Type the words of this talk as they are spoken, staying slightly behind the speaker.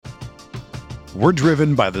We're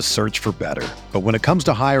driven by the search for better. But when it comes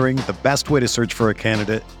to hiring, the best way to search for a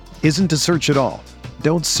candidate isn't to search at all.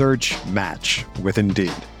 Don't search, match with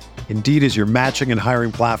Indeed. Indeed is your matching and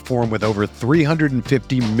hiring platform with over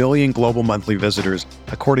 350 million global monthly visitors,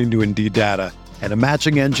 according to Indeed data, and a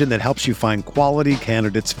matching engine that helps you find quality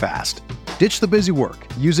candidates fast. Ditch the busy work.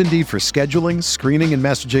 Use Indeed for scheduling, screening, and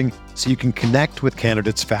messaging so you can connect with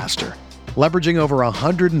candidates faster. Leveraging over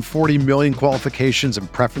 140 million qualifications and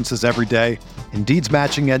preferences every day, Indeed's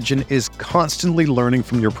matching engine is constantly learning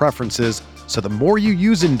from your preferences, so the more you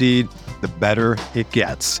use Indeed, the better it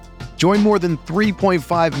gets. Join more than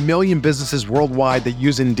 3.5 million businesses worldwide that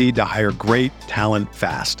use Indeed to hire great talent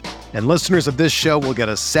fast. And listeners of this show will get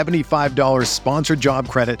a $75 sponsored job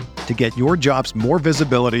credit to get your jobs more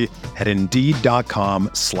visibility at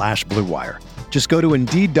Indeed.com/Blue Wire. Just go to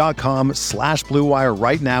Indeed.com/Blue Wire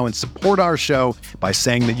right now and support our show by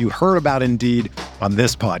saying that you heard about Indeed on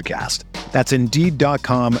this podcast. That's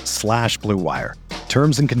Indeed.com/Blue Wire.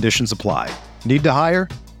 Terms and conditions apply. Need to hire?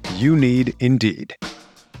 You need Indeed.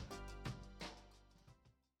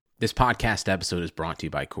 This podcast episode is brought to you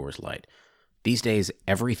by Coors Light. These days,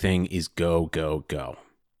 everything is go, go, go.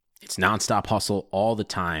 It's nonstop hustle all the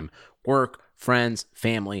time. Work, friends,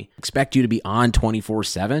 family. Expect you to be on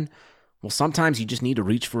 24/7? Well, sometimes you just need to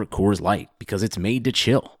reach for a Coors Light because it's made to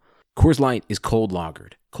chill. Coors Light is cold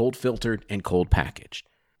lagered, cold filtered, and cold packaged.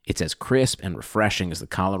 It's as crisp and refreshing as the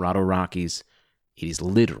Colorado Rockies. It is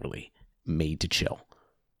literally made to chill.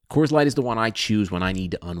 Coors Light is the one I choose when I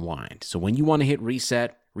need to unwind. So when you want to hit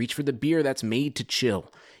reset, reach for the beer that's made to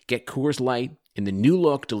chill. Get Coors Light in the new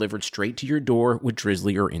look delivered straight to your door with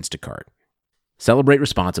Drizzly or Instacart. Celebrate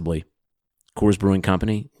responsibly. Coors Brewing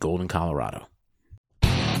Company, Golden, Colorado.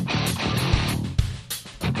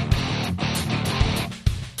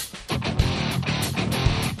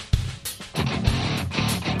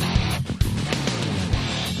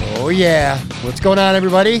 Oh yeah, what's going on,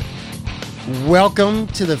 everybody? Welcome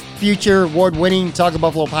to the future award-winning Talk of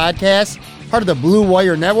Buffalo podcast, part of the Blue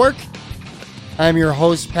Wire Network. I'm your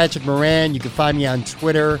host, Patrick Moran. You can find me on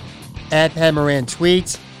Twitter at Pat Moran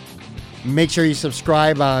Tweets. Make sure you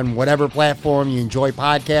subscribe on whatever platform you enjoy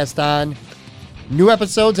podcasts on. New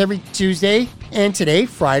episodes every Tuesday and today,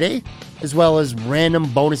 Friday, as well as random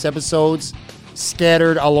bonus episodes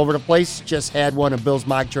scattered all over the place. Just had one of Bill's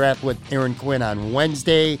Mock Draft with Aaron Quinn on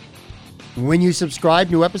Wednesday. When you subscribe,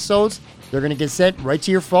 new episodes, they're going to get sent right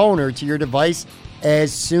to your phone or to your device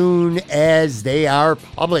as soon as they are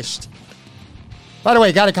published. By the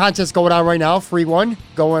way, got a contest going on right now, free one,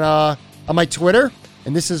 going on my Twitter,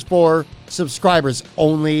 and this is for subscribers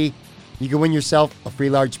only. You can win yourself a free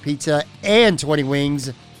large pizza and 20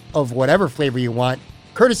 wings of whatever flavor you want,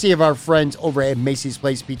 courtesy of our friends over at Macy's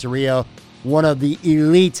Place Pizzeria, one of the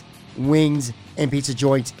elite wings and pizza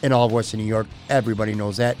joints in all of Western New York. Everybody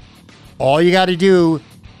knows that. All you got to do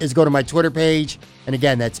is go to my Twitter page, and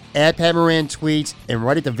again, that's at Pat Moran Tweets, and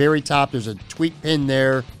right at the very top, there's a tweet pin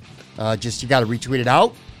there. You got to retweet it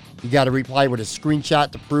out. You got to reply with a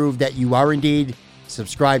screenshot to prove that you are indeed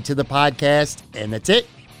subscribed to the podcast, and that's it.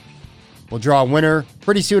 We'll draw a winner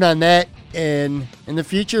pretty soon on that, and in the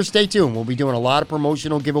future, stay tuned. We'll be doing a lot of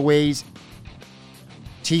promotional giveaways,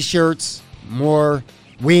 t-shirts, more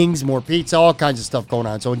wings, more pizza, all kinds of stuff going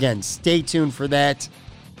on. So again, stay tuned for that.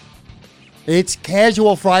 It's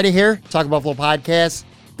Casual Friday here, Talk Buffalo Podcast.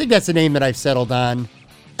 I think that's the name that I've settled on.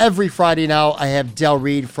 Every Friday now, I have Del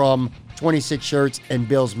Reed from 26 Shirts and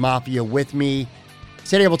Bills Mafia with me.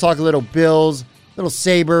 Today we'll talk a little Bills, little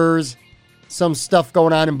Sabres, some stuff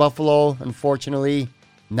going on in Buffalo, unfortunately.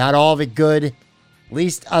 Not all of it good, at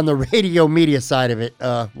least on the radio media side of it.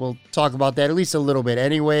 We'll talk about that at least a little bit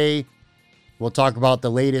anyway. We'll talk about the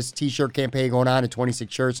latest t-shirt campaign going on at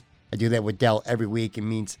 26 Shirts. I do that with Del every week. It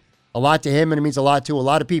means a lot to him, and it means a lot to a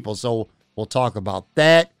lot of people. So we'll talk about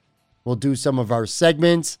that. We'll do some of our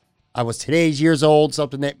segments. I was today's years old,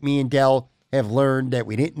 something that me and Del have learned that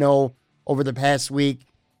we didn't know over the past week.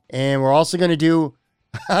 And we're also going to do,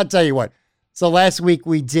 I'll tell you what. So last week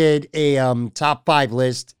we did a top 5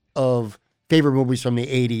 list of favorite movies from the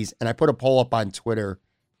 80s, and I put a poll up on Twitter.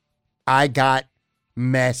 I got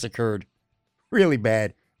massacred really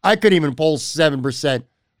bad. I couldn't even poll 7%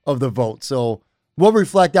 of the vote. So we'll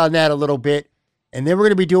reflect on that a little bit. And then we're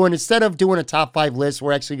going to be doing, instead of doing a top 5 list,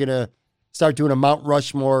 we're actually going to start doing a Mount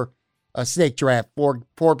Rushmore snake draft,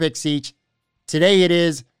 four picks each. Today it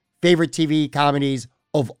is favorite TV comedies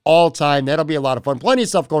of all time. That'll be a lot of fun. Plenty of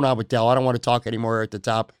stuff going on with Del. I don't want to talk anymore at the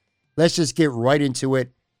top. Let's just get right into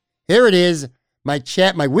it. Here it is, my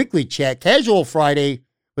weekly chat, Casual Friday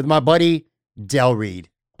with my buddy Del Reed.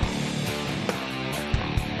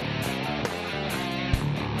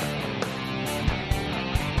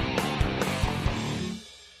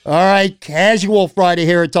 All right, casual Friday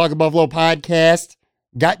here at Talk Buffalo Podcast.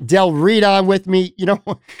 Got Del Reed on with me.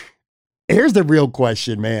 Here's the real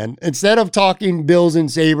question, man. Instead of talking Bills and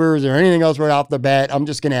Sabres or anything else right off the bat, I'm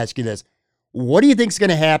just going to ask you this. What do you think is going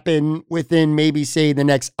to happen within maybe, say, the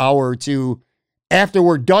next hour or two after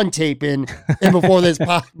we're done taping and before this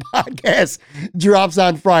podcast drops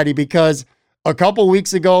on Friday? Because a couple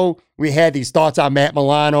weeks ago, we had these thoughts on Matt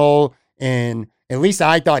Milano, and at least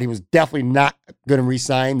I thought he was definitely not going to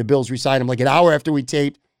resign. The Bills re-signed him like an hour after we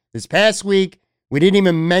taped. This past week, we didn't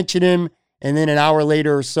even mention him. And then an hour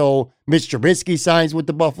later or so, Mitch Trubisky signs with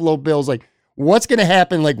the Buffalo Bills. Like, what's going to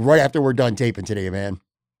happen like right after we're done taping today, man?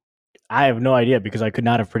 I have no idea because I could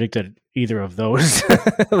not have predicted either of those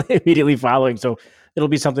immediately following. So it'll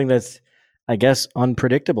be something that's, I guess,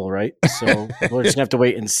 unpredictable, right? So we're just going to have to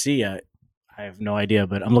wait and see. I have no idea,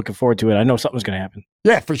 but I'm looking forward to it. I know something's going to happen.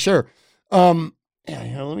 Yeah, for sure.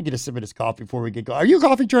 Let me get a sip of this coffee before we get going. Are you a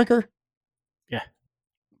coffee drinker? Yeah.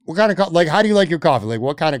 What kind of like? How do you like your coffee? Like,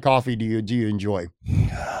 what kind of coffee do you enjoy?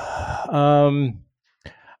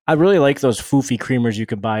 I really like those foofy creamers you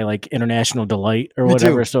can buy, like International Delight or Me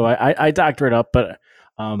whatever. too. So I doctor it up, but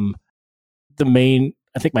I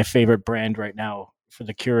think my favorite brand right now for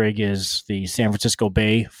the Keurig is the San Francisco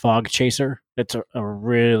Bay Fog Chaser. It's a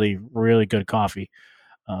really, really good coffee.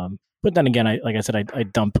 But then again, like I said, I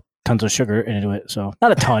dump tons of sugar into it, so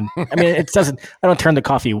not a ton. I mean, I don't turn the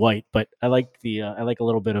coffee white, but I like I like a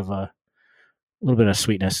little bit of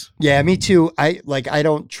sweetness. Yeah, me too. I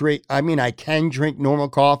don't drink. I mean, I can drink normal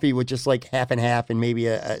coffee with just like half and half, and maybe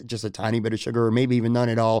just a tiny bit of sugar, or maybe even none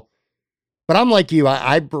at all. But I'm like you.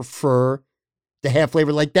 I prefer to have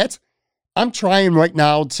flavor. Like I'm trying right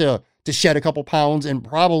now to shed a couple pounds, and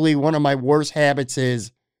probably one of my worst habits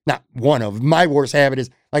is not one of my worst habits is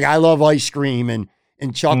like I love ice cream and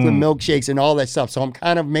chocolate milkshakes and all that stuff. So I'm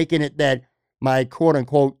kind of making it that my quote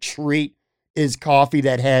unquote treat is coffee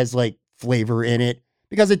that has like flavor in it,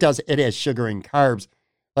 because it has sugar and carbs.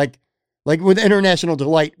 Like with International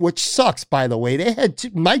Delight, which sucks, by the way. They had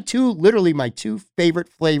my two favorite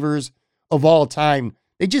flavors of all time.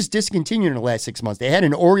 They just discontinued in the last 6 months. They had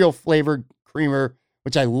an Oreo flavored creamer,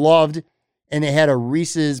 which I loved, and they had a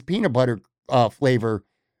Reese's peanut butter flavor,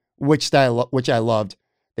 which I loved.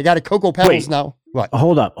 They got a Cocoa Pebbles now. What?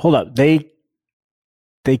 Hold up. They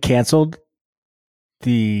canceled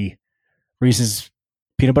the Reese's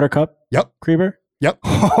peanut butter cup. Yep. Creamer. Yep.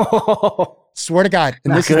 Swear to God.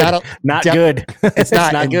 And not this good. is not good. It's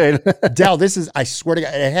not not good. Del, I swear to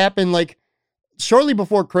God, it happened like shortly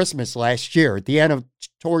before Christmas last year,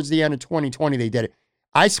 towards the end of 2020, they did it.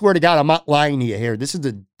 I swear to God, I'm not lying to you here. This is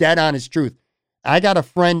the dead honest truth. I got a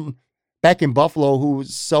friend back in Buffalo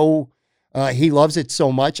who's he loves it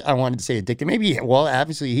so much. I wanted to say addicted.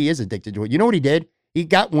 Obviously he is addicted to it. You know what he did? He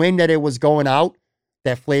got wind that it was going out,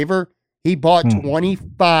 that flavor. He bought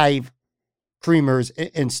 25 creamers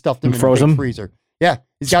and stuffed them in a big freezer. Yeah,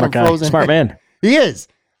 he's got them frozen. Smart man. He is.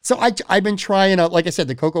 So I've been trying out, like I said,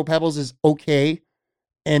 the Cocoa Pebbles is okay.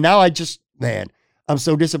 And now I'm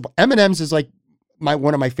so disappointed. M&M's is like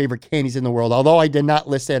one of my favorite candies in the world. Although I did not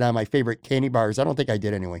list that on my favorite candy bars. I don't think I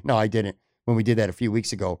did anyway. No, I didn't when we did that a few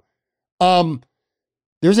weeks ago.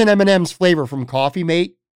 There's an M&M's flavor from Coffee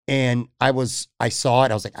Mate, and I saw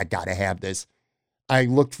it. I was like, I gotta have this. I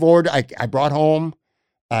looked forward. I brought home.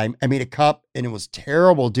 I made a cup, and it was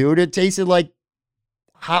terrible, dude. It tasted like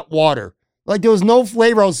hot water. Like there was no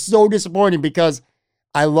flavor. I was so disappointed because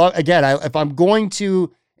if I'm going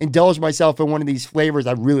to indulge myself in one of these flavors,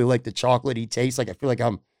 I really like the chocolatey taste. Like I feel like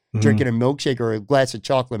I'm drinking a milkshake or a glass of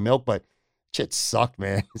chocolate milk, but shit sucked,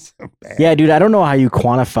 man. It's so bad. Yeah, dude, I don't know how you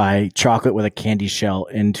quantify chocolate with a candy shell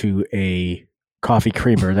into a coffee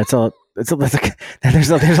creamer. There's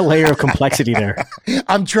a layer of complexity there.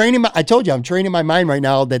 I told you, I'm training my mind right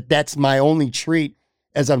now that that's my only treat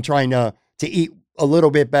as I'm trying to eat a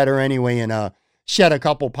little bit better anyway and shed a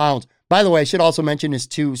couple pounds. By the way, I should also mention this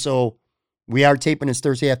too. So we are taping this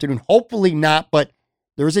Thursday afternoon. Hopefully not, but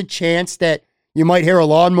there's a chance that you might hear a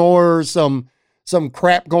lawnmower or some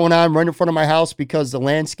crap going on right in front of my house because the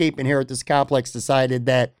landscaping here at this complex decided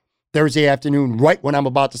that Thursday afternoon, right when I'm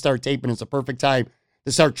about to start taping, is the perfect time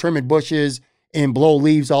to start trimming bushes and blow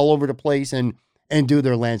leaves all over the place and do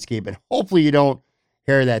their landscaping. Hopefully you don't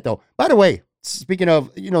hear that though. By the way, speaking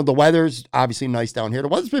of, the weather's obviously nice down here. The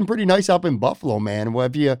weather's been pretty nice up in Buffalo, man.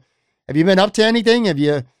 Have you been up to anything? Have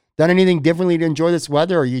you done anything differently to enjoy this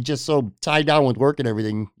weather? Or are you just so tied down with work and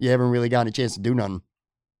everything, you haven't really gotten a chance to do nothing?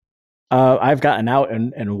 I've gotten out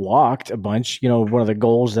and walked a bunch. One of the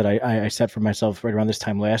goals that I set for myself right around this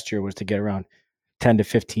time last year was to get around 10 to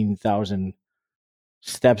 15,000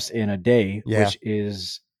 steps in a day, which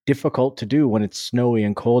is difficult to do when it's snowy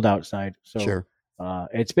and cold outside. So Sure.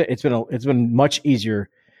 it's been much easier.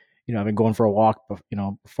 I've been going for a walk,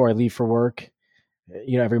 before I leave for work,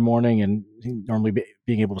 every morning, and normally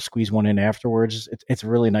being able to squeeze one in afterwards. It's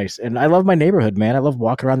really nice. And I love my neighborhood, man. I love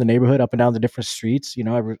walking around the neighborhood, up and down the different streets.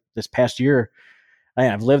 This past year,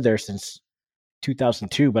 I've lived there since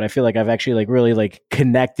 2002, but I feel like I've actually really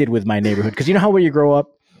connected with my neighborhood. Cause when you grow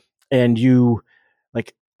up and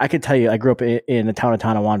I could tell you, I grew up in the town of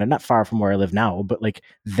Tonawanda, not far from where I live now, but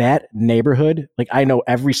that neighborhood, I know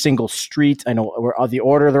every single street. I know where the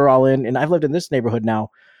order they're all in. And I've lived in this neighborhood now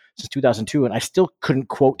since 2002. And I still couldn't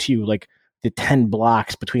quote to you the 10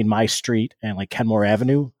 blocks between my street and Kenmore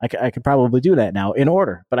Avenue. I could probably do that now in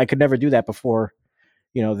order, but I could never do that before,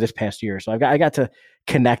 this past year. So I got to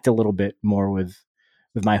connect a little bit more with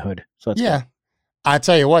my hood. So that's yeah. Good. I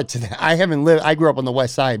tell you what, I grew up on the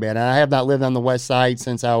west side, man, and I have not lived on the west side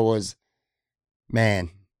since I was,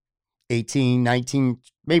 18, 19,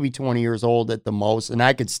 maybe 20 years old at the most. And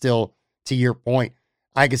I could still, to your point,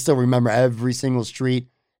 I could still remember every single street,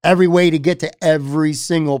 every way to get to every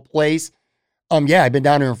single place. I've been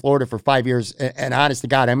down here in Florida for 5 years, and honest to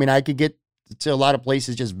God, I could get to a lot of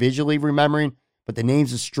places just visually remembering, but the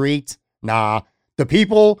names of streets, nah. The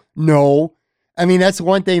people, no. That's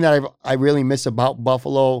one thing that I really miss about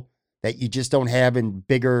Buffalo that you just don't have in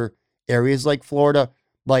bigger areas like Florida.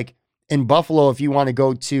 Like in Buffalo, if you want to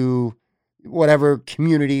go to whatever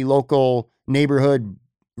community, local neighborhood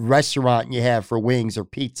restaurant you have for wings or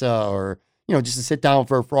pizza or, just to sit down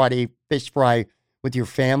for a Friday fish fry with your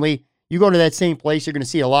family, you go to that same place, you're going to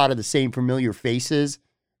see a lot of the same familiar faces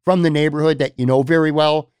from the neighborhood that you know very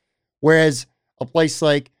well. Whereas a place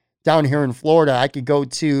like down here in Florida, I could go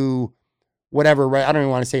to whatever, I don't even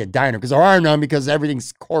want to say a diner because there are none because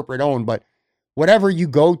everything's corporate owned, but whatever you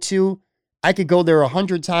go to, I could go there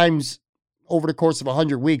 100 times over the course of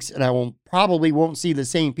 100 weeks and I probably won't see the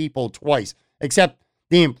same people twice, except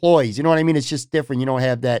the employees. You know what I mean? It's just different. You don't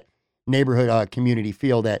have that neighborhood community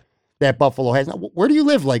feel that Buffalo has. Now, where do you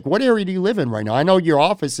live? What area do you live in right now? I know your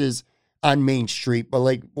office is on Main Street, but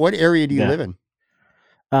what area do you live in?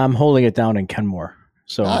 I'm holding it down in Kenmore.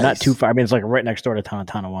 So Nice. Not too far. It's right next door to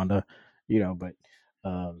Tonawanda. But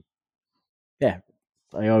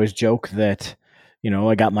I always joke that,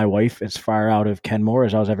 I got my wife as far out of Kenmore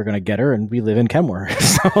as I was ever going to get her, and we live in Kenmore.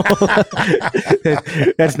 So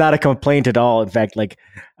that's not a complaint at all. In fact,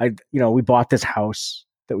 we bought this house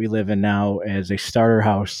that we live in now as a starter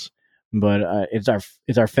house, but it's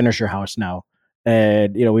our finisher house now.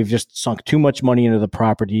 And, we've just sunk too much money into the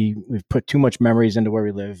property. We've put too much memories into where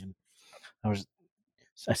we live. And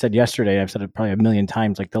I said yesterday, I've said it probably a million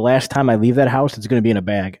times, the last time I leave that house, it's going to be in a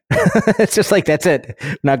bag. It's just that's it.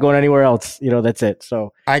 I'm not going anywhere else. That's it.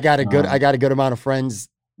 So I got a good amount of friends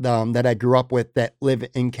that I grew up with that live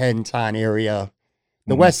in Kenton area.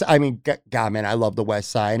 The West, God, man, I love the West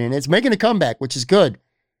Side, and it's making a comeback, which is good.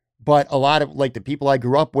 But a lot of the people I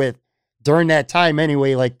grew up with during that time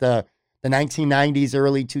anyway, the 1990s,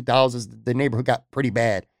 early 2000s, the neighborhood got pretty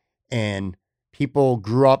bad and people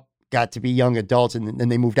grew up, got to be young adults, and then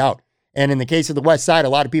they moved out. And in the case of the West Side, a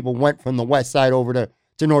lot of people went from the West Side over to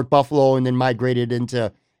North Buffalo and then migrated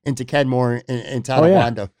into Kenmore and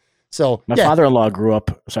Tonawanda. So my father-in-law grew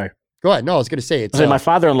up. Sorry, go ahead. No, I was going to say my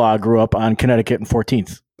father-in-law grew up on Connecticut and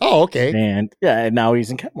 14th. Oh, okay. And and now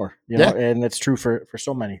he's in Kenmore. And that's true for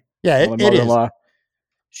so many. Yeah, my mother-in-law,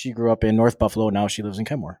 she grew up in North Buffalo. Now she lives in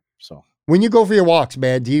Kenmore. So when you go for your walks,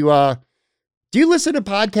 man, do you listen to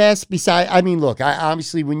podcasts besides? Look,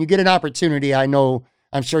 obviously when you get an opportunity,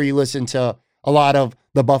 I'm sure you listen to a lot of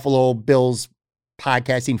the Buffalo Bills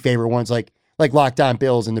podcasting favorite ones, like Locked On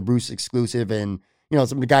Bills and the Bruce exclusive, and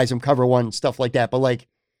some of the guys from Cover One, stuff like that. But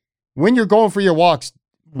when you're going for your walks,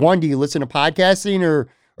 one, do you listen to podcasting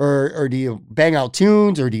or do you bang out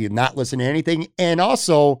tunes or do you not listen to anything? And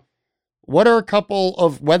also, what are a couple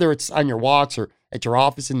of, whether it's on your walks or at your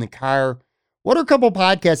office in the car, what are a couple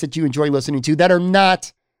podcasts that you enjoy listening to that are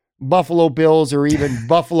not Buffalo Bills or even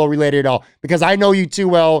Buffalo related at all? Because I know you too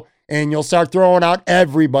well, and you'll start throwing out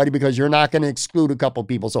everybody because you're not going to exclude a couple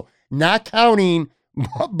people. So not counting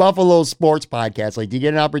Buffalo sports podcasts. Do you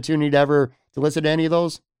get an opportunity to listen to any of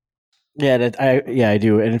those? Yeah, I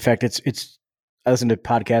do. And in fact, I listen to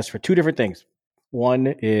podcasts for two different things. One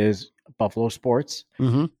is Buffalo sports,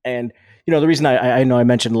 and the reason I know I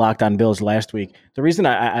mentioned Locked On Bills last week. The reason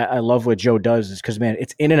I love what Joe does is because, man,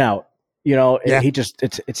 it's in and out. He just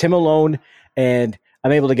it's him alone, and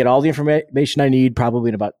I'm able to get all the information I need probably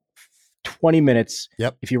in about 20 minutes.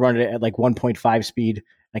 Yep. If you run it at 1.5 speed,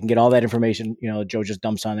 I can get all that information. Joe just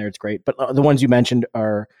dumps on there. It's great. But the ones you mentioned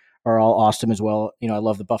are are all awesome as well. I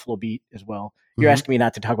love the Buffalo Beat as well. You're asking me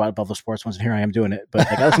not to talk about Buffalo sports ones, and here I am doing it. But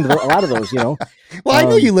like I listen to a lot of those. Well, I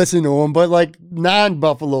know you listen to them, but like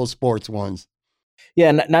non-Buffalo sports ones.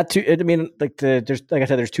 Yeah, not too. I mean, there's like I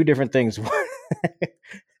said, there's two different things.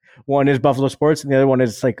 One is Buffalo sports, and the other one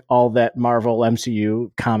is like all that Marvel,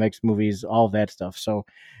 MCU, comics, movies, all that stuff. So,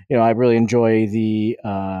 I really enjoy the.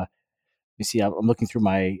 You see, I'm looking through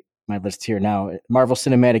my list here now. Marvel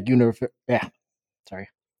Cinematic Universe. Yeah, sorry,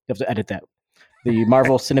 you have to edit that. The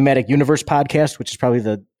Marvel Cinematic Universe podcast, which is probably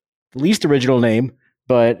the least original name,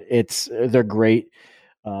 but they're great.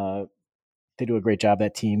 They do a great job,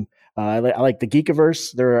 that team. I like the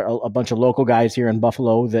Geekiverse. There are a bunch of local guys here in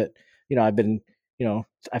Buffalo that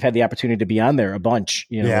I've had the opportunity to be on there a bunch.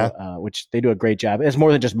 Which they do a great job. It's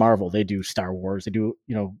more than just Marvel. They do Star Wars. They do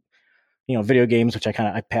video games, which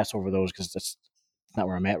I pass over those because that's not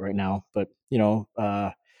where I'm at right now. But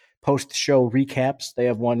post show recaps. They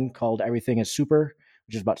have one called Everything is Super,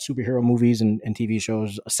 which is about superhero movies and TV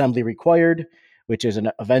shows. Assembly Required, which is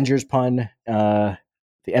an Avengers pun.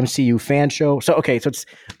 The MCU fan show. So it's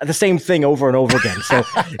the same thing over and over again. So,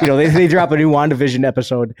 they drop a new WandaVision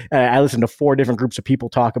episode. I listen to 4 different groups of people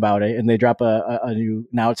talk about it, and they drop a new,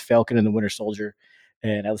 now it's Falcon and the Winter Soldier,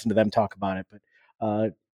 and I listen to them talk about it.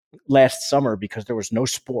 But last summer, because there was no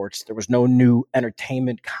sports, there was no new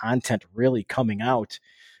entertainment content really coming out.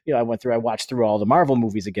 I watched through all the Marvel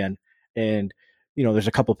movies again, and, there's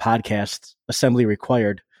a couple podcasts, Assembly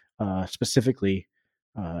Required, specifically,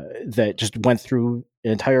 that just went through an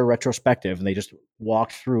entire retrospective, and they just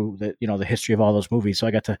walked through the history of all those movies. So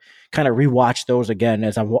I got to kind of rewatch those again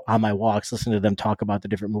as I'm on my walks, listen to them talk about the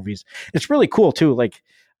different movies. It's really cool too. Like,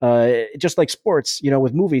 just like sports,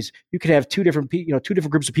 with movies, you could have two different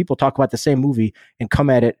groups of people talk about the same movie and come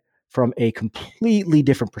at it from a completely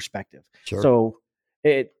different perspective. Sure. So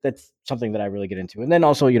that's something that I really get into. And then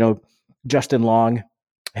also, Justin Long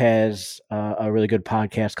has a really good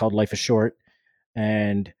podcast called Life is Short.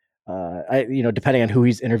 And depending on who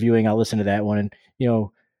he's interviewing, I'll listen to that one. And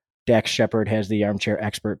Dax Shepard has the Armchair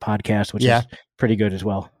Expert podcast, which is pretty good as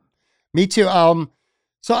well. Me too.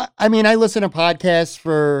 So I listen to podcasts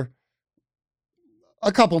for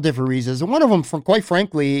a couple different reasons, and one of them, quite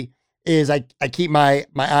frankly, is I keep my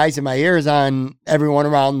eyes and my ears on everyone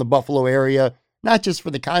around the Buffalo area, not just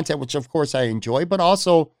for the content, which of course I enjoy, but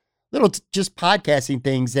also little just podcasting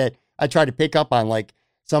things that I try to pick up on, like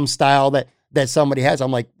some style that somebody has.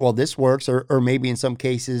 I'm like, well, this works, or maybe in some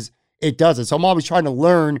cases it doesn't. So I'm always trying to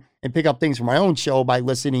learn and pick up things for my own show by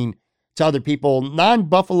listening to other people,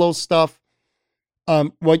 non-Buffalo stuff.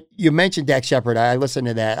 What you mentioned, Dax Shepard, I listened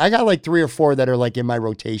to that. I got like 3 or 4 that are like in my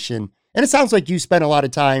rotation. And it sounds like you spend a lot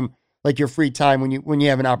of time, like your free time when you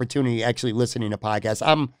have an opportunity actually listening to podcasts.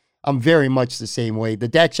 I'm very much the same way. The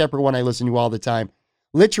Dax Shepard one I listen to all the time.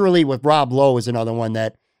 Literally with Rob Lowe is another one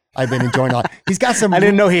that I've been enjoying a lot. He's got some. I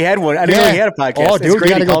didn't know he had one. I didn't know he had a podcast. Oh, dude, you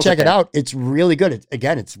got to go check it out. It's really good.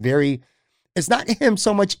 It's not him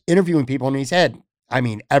so much interviewing people, and he's had,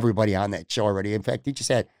 everybody on that show already. In fact, he just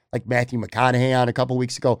had like Matthew McConaughey on a couple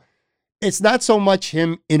weeks ago. It's not so much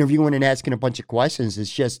him interviewing and asking a bunch of questions.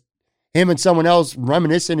 It's just him and someone else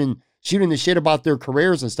reminiscing and shooting the shit about their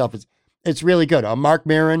careers and stuff. It's really good. Mark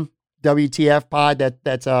Maron, WTF pod.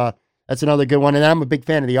 That's another good one. And I'm a big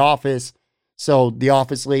fan of The Office. So The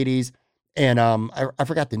Office ladies, and I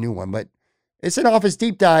forgot the new one, but it's an Office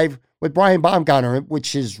deep dive with Brian Baumgartner,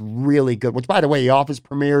 which is really good. Which, by the way, The Office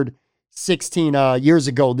premiered 16 years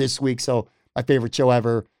ago this week. So my favorite show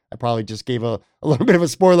ever. I probably just gave a little bit of a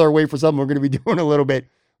spoiler away for something we're going to be doing a little bit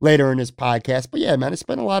later in this podcast. But yeah, man, I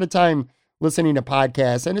spent a lot of time listening to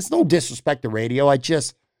podcasts, and it's no disrespect to radio.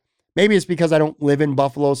 Maybe it's because I don't live in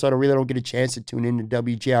Buffalo, so I really don't get a chance to tune into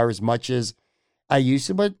WGR as much as I used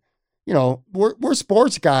to. But we're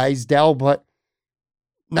sports guys, Del, but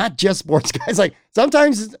not just sports guys. Like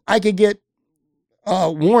sometimes I could get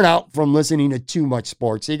worn out from listening to too much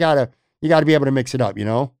sports. You gotta be able to mix it up,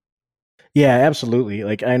 Yeah, absolutely.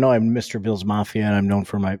 Like I know I'm Mr. Bills Mafia, and I'm known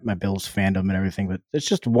for my Bills fandom and everything, but it's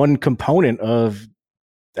just one component of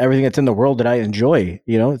everything that's in the world that I enjoy.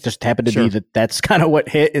 It just happened to be that's kind of what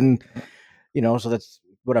hit, and so that's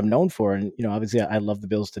what I'm known for. And obviously I love the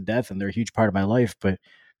Bills to death, and they're a huge part of my life. But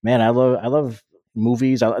man, I love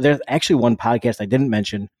movies. There's actually one podcast I didn't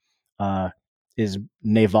mention, is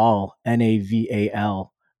Naval,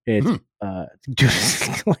 Naval. It's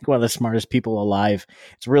just like one of the smartest people alive.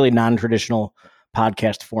 It's a really non-traditional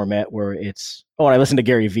podcast format where it's. Oh, and I listen to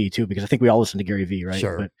Gary Vee too, because I think we all listen to Gary Vee, right?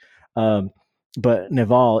 Sure. But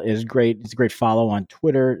Naval is great. It's a great follow on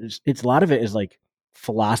Twitter. It's a lot of it is like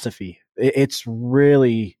philosophy. It's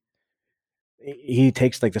really he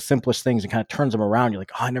takes like the simplest things and kind of turns them around. You're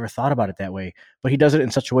like, oh, I never thought about it that way. But he does it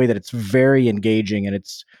in such a way that it's very engaging, and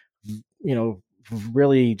it's,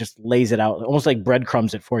 really just lays it out, almost like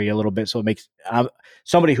breadcrumbs it for you a little bit. So it makes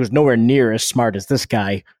somebody who's nowhere near as smart as this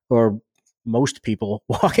guy or most people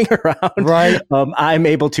walking around, right? I'm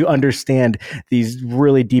able to understand these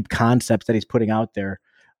really deep concepts that he's putting out there.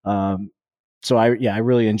 So I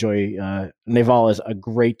really enjoy, Naval is a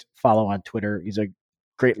great follow on Twitter. He's a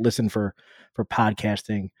great listen for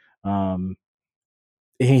podcasting.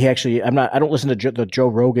 He actually, I don't listen to the Joe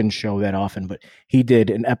Rogan show that often, but he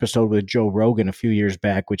did an episode with Joe Rogan a few years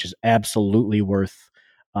back, which is absolutely worth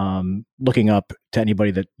looking up to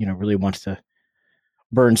anybody that, really wants to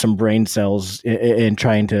burn some brain cells in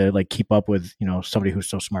trying to like keep up with, somebody who's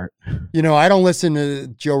so smart. I don't listen to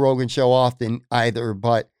Joe Rogan show often either,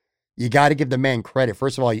 but you got to give the man credit.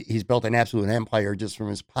 First of all, he's built an absolute empire just from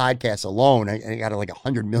his podcast alone. I got like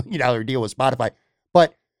 $100 million deal with Spotify,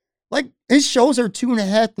 but like his shows are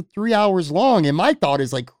 2.5 to 3 hours long. And my thought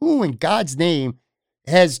is like, who in God's name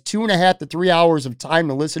has 2.5 to 3 hours of time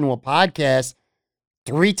to listen to a podcast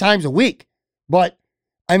 3 times a week? But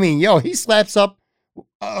I mean, he slaps up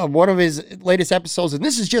one of his latest episodes, and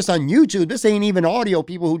this is just on YouTube. This ain't even audio.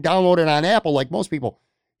 People who download it on Apple, like most people,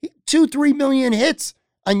 2-3 million hits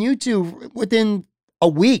on YouTube within a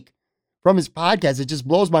week from his podcast. It just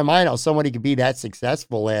blows my mind how somebody could be that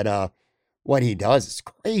successful at what he does. It's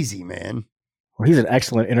crazy, man. Well, he's an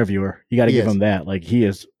excellent interviewer. You got to give him that. Like he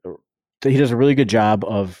does a really good job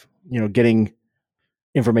of, getting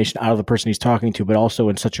information out of the person he's talking to, but also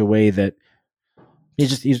in such a way that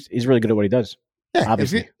he's really good at what he does. Yeah,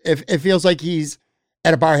 obviously. If it feels like he's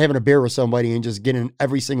at a bar having a beer with somebody and just getting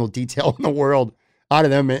every single detail in the world out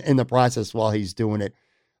of them in the process while he's doing it.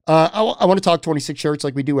 I want to talk 26 shirts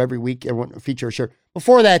like we do every week. I want to feature a shirt.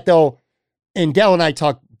 Before that, though, and Dell and I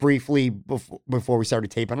talked briefly before we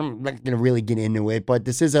started taping. I'm not going to really get into it, but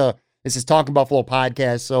this is Talking Buffalo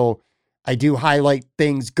podcast, so I do highlight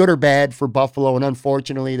things, good or bad, for Buffalo. And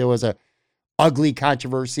unfortunately, there was a ugly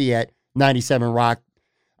controversy at 97 Rock.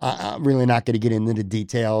 I'm really not going to get into the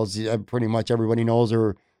details. Pretty much everybody knows,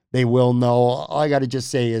 or they will know. All I got to just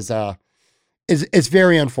say is it's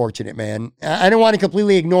very unfortunate, man. I don't want to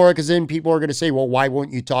completely ignore it because then people are going to say, well, why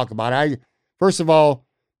won't you talk about it? First of all,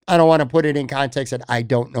 I don't want to put it in context that I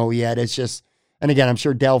don't know yet. It's just, and again, I'm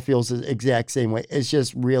sure Dell feels the exact same way. It's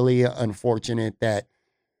just really unfortunate that,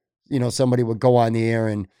 somebody would go on the air,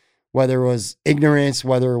 and whether it was ignorance,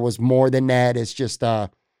 whether it was more than that, it's just, I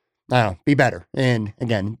don't know, be better. And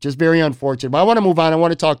again, just very unfortunate. But I want to move on. I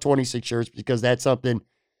want to talk 26 shirts because that's something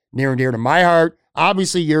near and dear to my heart,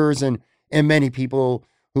 obviously yours, and many people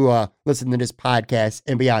who listen to this podcast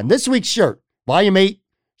and beyond. This week's shirt, Volume 8,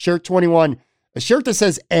 Shirt 21, a shirt that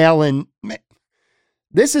says Allen.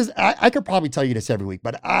 This is, I could probably tell you this every week,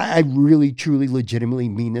 but I really, truly, legitimately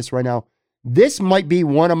mean this right now. This might be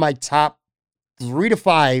one of my top 3 to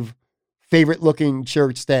 5 favorite looking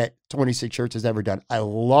shirts that 26 Shirts has ever done. I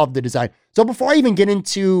love the design. So before I even get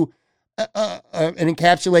into and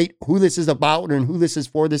encapsulate who this is about and who this is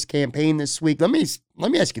for this campaign this week, let me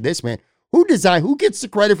ask you this, man. Who gets the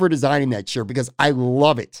credit for designing that shirt? Because I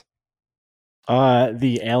love it.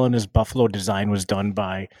 The Allen is Buffalo design was done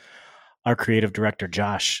by our creative director,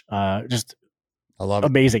 Josh. Just I love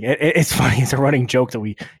amazing. It's funny. It's a running joke that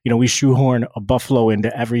we shoehorn a buffalo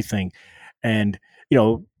into everything. And,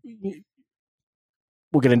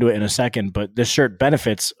 we'll get into it in a second, but this shirt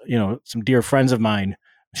benefits, some dear friends of mine,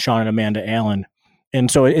 Sean and Amanda Allen.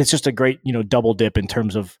 And so it's just a great, double dip in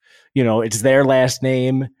terms of, it's their last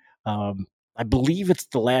name. I believe it's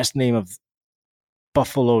the last name of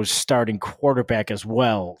Buffalo's starting quarterback as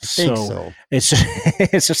well. So it's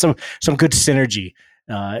just some good synergy.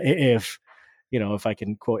 If I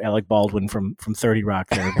can quote Alec Baldwin from 30 Rock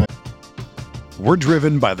there. But. We're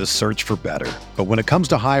driven by the search for better. But when it comes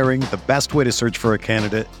to hiring, the best way to search for a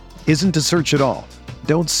candidate isn't to search at all.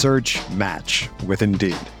 Don't search, match with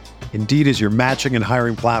Indeed. Indeed is your matching and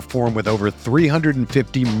hiring platform with over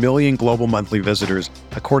 350 million global monthly visitors,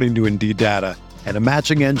 according to Indeed data, and a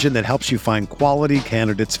matching engine that helps you find quality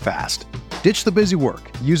candidates fast. Ditch the busy work.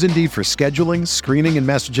 Use Indeed for scheduling, screening, and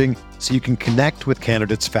messaging so you can connect with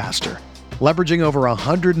candidates faster. Leveraging over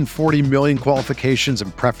 140 million qualifications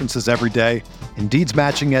and preferences every day, Indeed's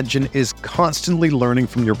matching engine is constantly learning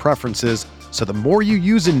from your preferences, so the more you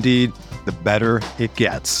use Indeed, the better it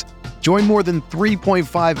gets. Join more than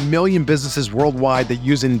 3.5 million businesses worldwide that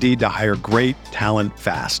use Indeed to hire great talent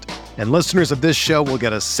fast. And listeners of this show will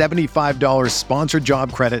get a $75 sponsored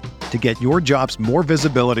job credit to get your jobs more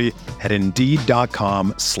visibility at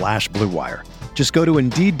Indeed.com/Blue Wire. Just go to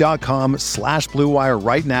Indeed.com/Blue Wire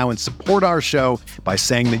right now and support our show by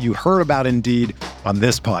saying that you heard about Indeed on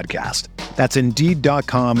this podcast. That's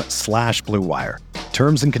Indeed.com/Blue Wire.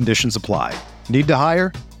 Terms and conditions apply. Need to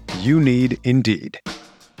hire? You need Indeed.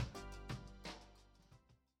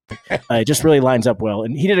 It just really lines up well,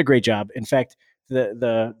 and he did a great job. In fact,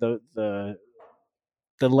 the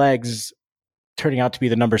legs turning out to be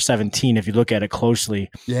the number 17, if you look at it closely.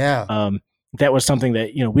 Yeah. That was something that,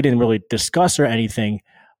 we didn't really discuss or anything.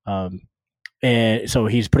 And so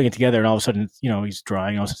he's putting it together, and all of a sudden, he's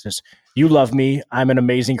drawing. Also says, "You love me. I'm an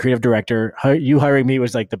amazing creative director. You hiring me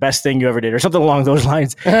was like the best thing you ever did," or something along those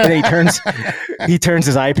lines. And then he turns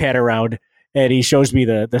his iPad around and he shows me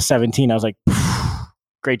the 17. I was like,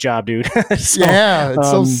 great job, dude. So, yeah.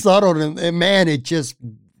 It's so subtle, and man, it just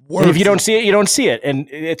works. And if you don't see it, you don't see it. And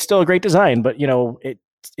it's still a great design, but it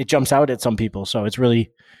jumps out at some people. So it's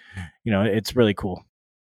really, it's really cool.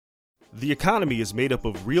 The economy is made up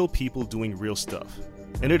of real people doing real stuff,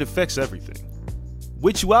 and it affects everything.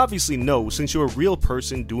 Which you obviously know since you're a real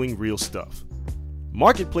person doing real stuff.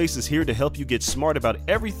 Marketplace is here to help you get smart about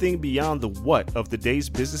everything beyond the what of the day's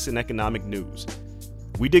business and economic news.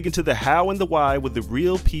 We dig into the how and the why with the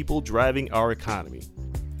real people driving our economy.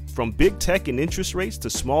 From big tech and interest rates to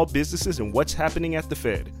small businesses and what's happening at the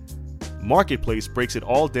Fed. Marketplace breaks it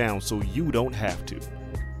all down so you don't have to.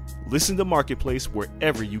 Listen to Marketplace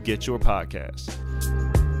wherever you get your podcasts.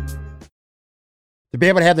 To be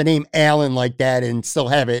able to have the name Allen like that and still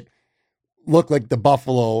have it look like the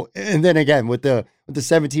Buffalo, and then again with the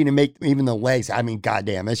 17 and make even the legs, I mean,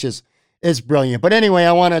 goddamn, it's brilliant. But anyway,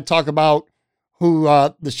 I want to talk about who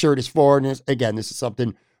the shirt is for, and this is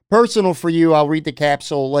something personal for you. I'll read the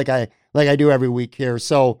capsule like I do every week here.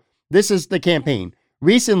 So this is the campaign.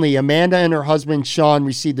 Recently, Amanda and her husband Sean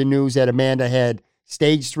received the news that Amanda had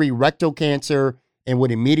stage 3 rectal cancer and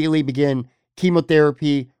would immediately begin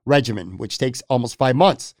chemotherapy regimen, which takes almost 5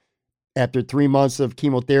 months. After 3 months of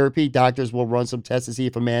chemotherapy, doctors will run some tests to see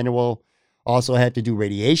if Amanda will also have to do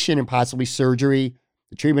radiation and possibly surgery.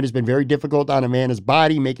 The treatment has been very difficult on Amanda's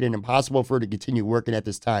body, making it impossible for her to continue working at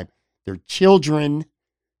this time. Their children,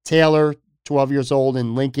 Taylor, 12 years old,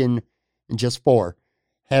 and Lincoln, and just 4,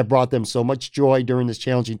 have brought them so much joy during this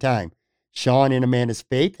challenging time. Sean and Amanda's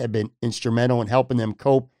faith have been instrumental in helping them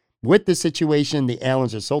cope with the situation. The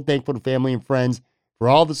Allens are so thankful to family and friends for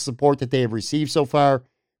all the support that they have received so far.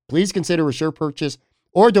 Please consider a shirt purchase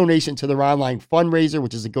or donation to their online fundraiser,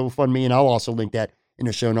 which is a GoFundMe, and I'll also link that in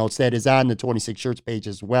the show notes. That is on the 26 Shirts page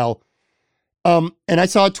as well. And I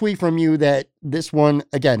saw a tweet from you that this one,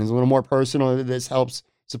 again, is a little more personal. This helps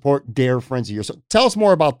support dear friends of yours. So tell us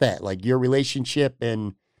more about that, like your relationship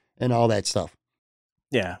and all that stuff.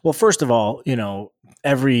 Yeah. Well, first of all,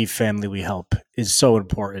 every family we help is so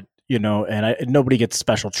important, and nobody gets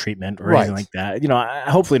special treatment or anything like that.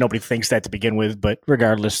 Hopefully nobody thinks that to begin with, but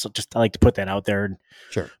regardless, I like to put that out there.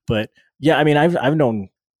 Sure. But yeah, I mean, I've known,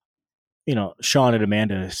 Sean and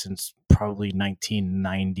Amanda since probably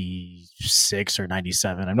 1996 or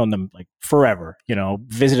 97. I've known them like forever,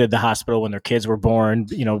 visited the hospital when their kids were born.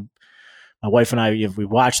 My wife and I, we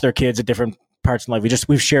watched their kids at different parts of life.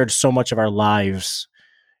 We've shared so much of our lives,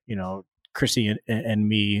 Chrissy and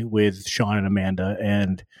me with Sean and Amanda,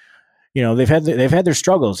 and they've had their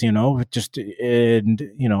struggles,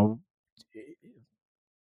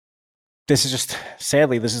 this is just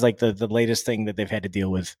sadly this is like the latest thing that they've had to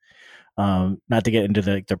deal with. Not to get into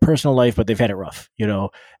their personal life, but they've had it rough,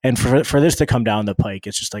 and for this to come down the pike,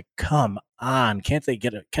 it's just like, come on, can't they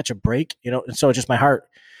catch a break, and so just my heart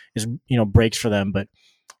is breaks for them, but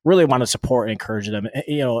really want to support and encourage them,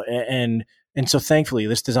 and so thankfully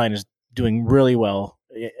this design is doing really well.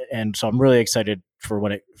 And so I'm really excited for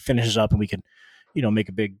when it finishes up and we can, make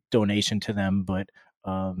a big donation to them. But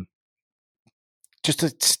just a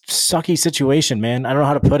sucky situation, man. I don't know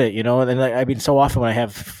how to put it, and so often when I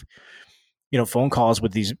have, phone calls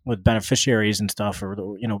with beneficiaries and stuff, or,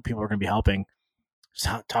 people are going to be helping.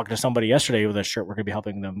 Talking to somebody yesterday with a shirt we're going to be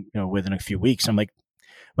helping them, within a few weeks. I'm like,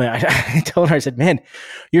 I told her, I said, man,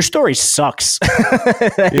 your story sucks.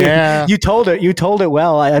 Yeah. You told it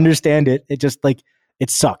well. I understand it. It just it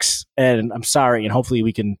sucks. And I'm sorry. And hopefully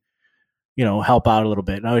we can, help out a little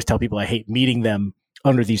bit. And I always tell people I hate meeting them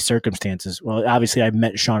under these circumstances. Well, obviously I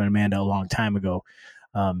met Sean and Amanda a long time ago.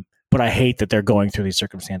 But I hate that they're going through these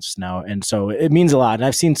circumstances now. And so it means a lot. And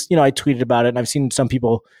I've seen, I tweeted about it, and I've seen some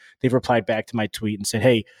people, they've replied back to my tweet and said,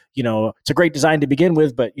 hey, it's a great design to begin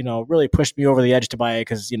with, but, really pushed me over the edge to buy it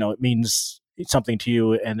because, it means something to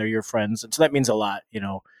you and they're your friends. And so that means a lot,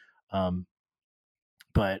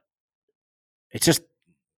 but it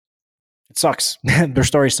sucks. Their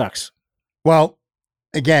story sucks. Well,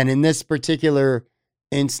 again, in this particular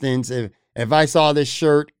instance, if I saw this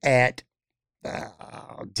shirt at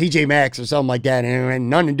TJ Maxx or something like that, and it had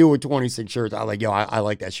nothing to do with 26 shirts, I like, I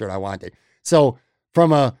like that shirt. I want it. So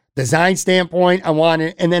from a design standpoint, I want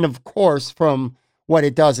it. And then, of course, from what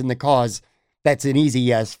it does in the cause, that's an easy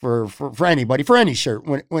yes for anybody, for any shirt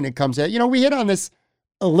when it comes to, we hit on this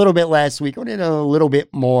a little bit last week. We did a little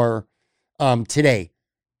bit more today.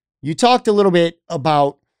 You talked a little bit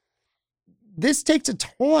about this takes a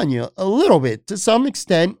toll on you a little bit to some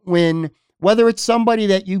extent when, whether it's somebody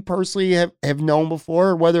that you personally have known before,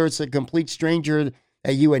 or whether it's a complete stranger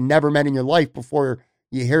that you had never met in your life before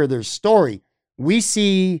you hear their story. We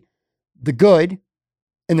see the good,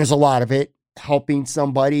 and there's a lot of it, helping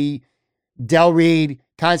somebody. Del Reed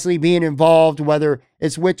constantly being involved, whether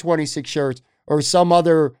it's with 26 shirts or some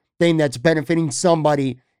other thing that's benefiting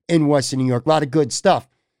somebody in Western New York. A lot of good stuff.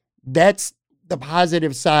 That's the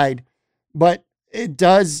positive side, but it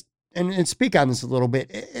does, and speak on this a little bit,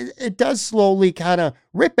 it does slowly kind of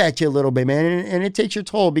rip at you a little bit, man, and it takes your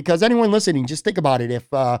toll, because anyone listening, just think about it.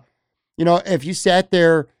 If you sat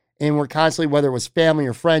there and were constantly, whether it was family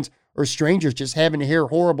or friends or strangers, just having to hear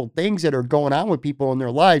horrible things that are going on with people in their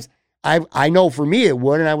lives, I know for me it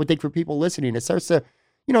would, and I would think for people listening, it starts to,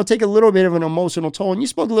 take a little bit of an emotional toll. And you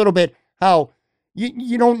spoke a little bit how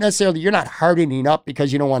you don't necessarily, you're not hardening up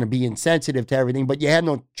because you don't want to be insensitive to everything, but you have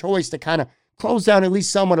no choice to kind of close down at least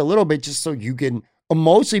somewhat a little bit, just so you can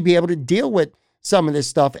emotionally be able to deal with some of this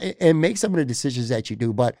stuff and make some of the decisions that you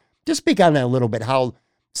do. But just speak on that a little bit, how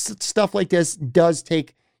stuff like this does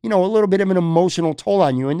take, a little bit of an emotional toll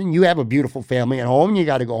on you. And then you have a beautiful family at home. You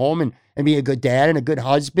got to go home and be a good dad and a good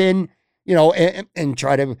husband, and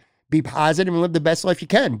try to be positive and live the best life you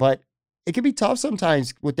can. But it can be tough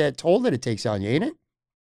sometimes with that toll that it takes on you, ain't it?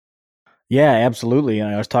 Yeah, absolutely.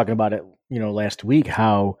 And I was talking about it, last week,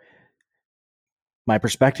 how my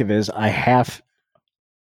perspective is I have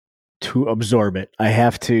to absorb it. I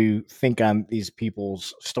have to think on these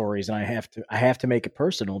people's stories, and I have to make it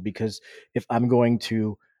personal, because if I'm going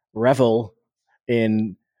to revel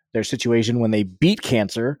in their situation when they beat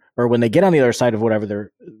cancer or when they get on the other side of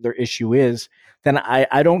whatever their issue is, then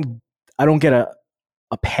I don't get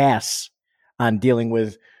a pass on dealing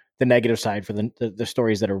with the negative side for the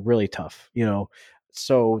stories that are really tough,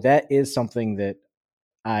 So that is something that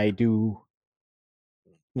I do,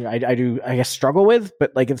 I guess, struggle with,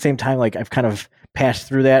 but like at the same time, like I've kind of passed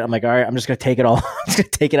through that. I'm like, all right, I'm just going to take it all. I'm just going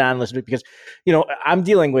to take it on and listen to it, because, I'm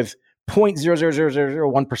dealing with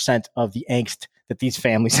 0.00001% of the angst that these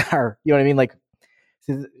families are, you know what I mean? Like,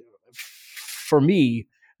 for me,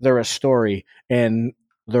 they're a story, and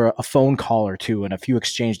they're a phone call or two and a few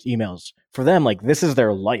exchanged emails. For them, like, this is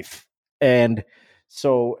their life. And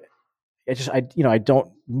so it just, I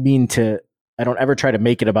don't ever try to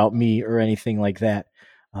make it about me or anything like that.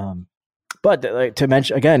 But like, to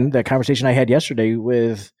mention again, the conversation I had yesterday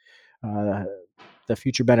with the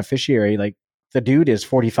future beneficiary, like, the dude is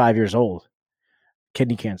 45 years old,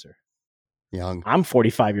 kidney cancer. Young. I'm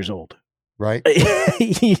 45 years old. Right.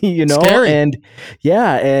 Scary.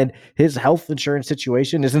 And his health insurance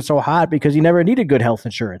situation isn't so hot because he never needed good health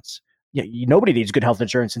insurance. Yeah, nobody needs good health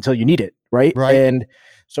insurance until you need it, right? And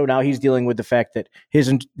so now he's dealing with the fact that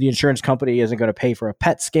the insurance company isn't going to pay for a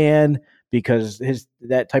PET scan because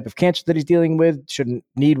that type of cancer that he's dealing with shouldn't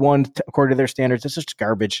need one according to their standards. It's just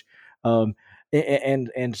garbage.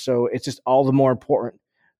 And so it's just all the more important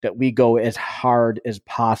that we go as hard as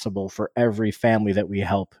possible for every family that we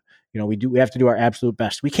help. We have to do our absolute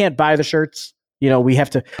best. We can't buy the shirts, we have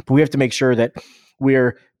to make sure that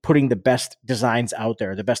we're putting the best designs out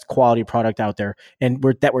there, the best quality product out there, and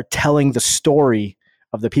we're telling the story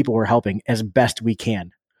of the people we're helping as best we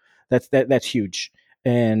can. That's huge.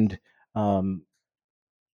 And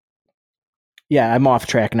yeah, I'm off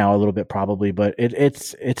track now a little bit probably, but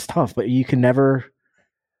it's tough, but you can never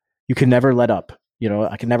let up.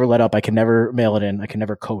 I can never let up. I can never mail it in. I can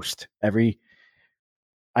never coast. I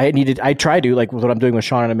try to, like what I'm doing with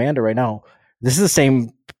Sean and Amanda right now. This is the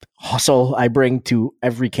same hustle I bring to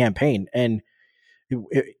every campaign, and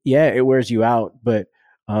it wears you out. But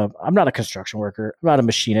I'm not a construction worker. I'm not a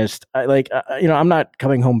machinist. I'm not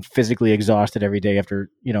coming home physically exhausted every day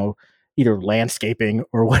after either landscaping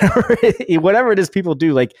or whatever it is people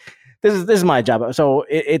do. Like, this is my job, so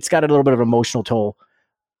it's got a little bit of an emotional toll,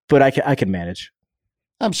 but I can manage.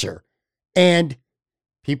 I'm sure, and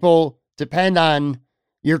people depend on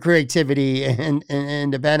your creativity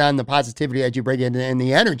and depend on the positivity that you bring in and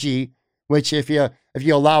the energy, which if you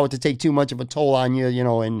allow it to take too much of a toll on you,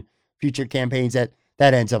 in future campaigns, that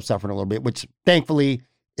ends up suffering a little bit, which thankfully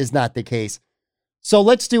is not the case. So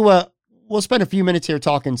we'll spend a few minutes here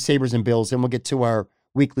talking Sabres and Bills, and we'll get to our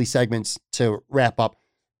weekly segments to wrap up.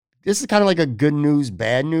 This is kind of like a good news,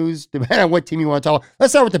 bad news, depending on what team you want to talk about.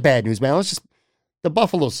 Let's start with the bad news, man. The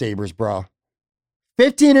Buffalo Sabres, bro.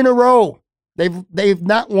 15 in a row. They've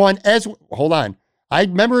not won hold on. I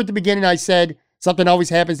remember at the beginning I said something always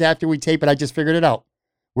happens after we tape it. I just figured it out.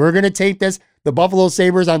 We're going to tape this. The Buffalo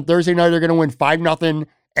Sabres on Thursday night are going to win 5-0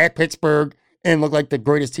 at Pittsburgh and look like the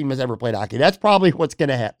greatest team that's ever played hockey. That's probably what's going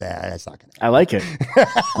to happen. That's not going to happen. I like it.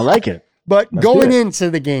 I like it. But going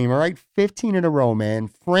into the game, all right, 15 in a row, man.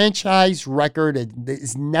 Franchise record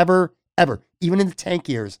is never, ever, even in the tank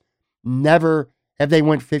years, never have they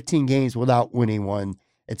won 15 games without winning one.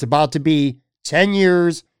 It's about to be 10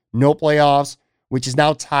 years, no playoffs, which is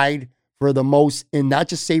now tied for the most in not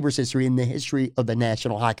just Sabres history, in the history of the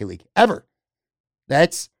National Hockey League, ever.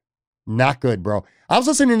 That's not good, bro. I was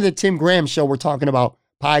listening to the Tim Graham show. We're talking about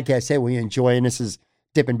podcasts. Hey, we enjoy, and this is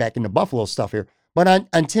dipping back into Buffalo stuff here. But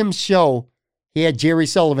on Tim's show, he had Jerry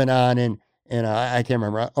Sullivan on and I can't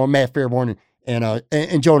remember, Matt Fairborn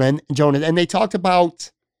and Jonah, and they talked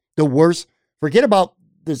about the worst. Forget about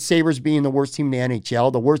the Sabres being the worst team in the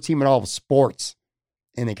NHL, the worst team in all of sports.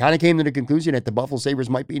 And they kind of came to the conclusion that the Buffalo Sabres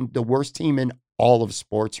might be the worst team in all of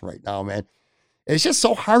sports right now, man. It's just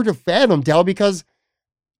so hard to fathom, Del, because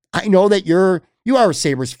I know that you are a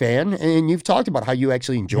Sabres fan, and you've talked about how you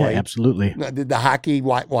actually enjoy absolutely the hockey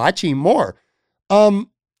watching more.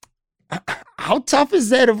 How tough is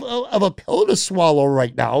that of a pill to swallow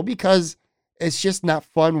right now? Because it's just not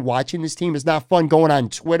fun watching this team. It's not fun going on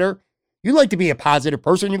Twitter. You like to be a positive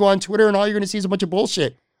person. You go on Twitter and all you're going to see is a bunch of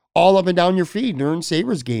bullshit all up and down your feed during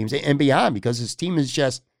Sabres games and beyond, because this team is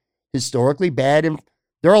just historically bad and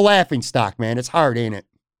they're a laughing stock, man. It's hard, ain't it?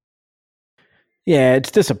 Yeah,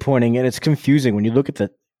 it's disappointing and it's confusing when you look at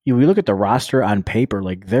the roster on paper.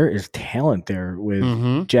 Like, there is talent there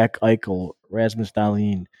with Jack Eichel, Rasmus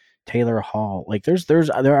Dahlin, Taylor Hall. Like, there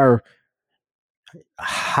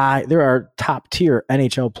are top tier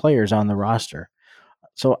NHL players on the roster.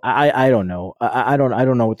 So I don't know. I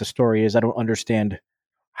don't know what the story is. I don't understand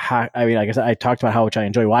how. I mean, I guess I talked about how much I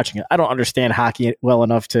enjoy watching it. I don't understand hockey well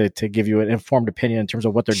enough to give you an informed opinion in terms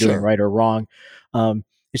of what they're doing right or wrong.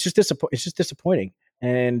 It's just disappointing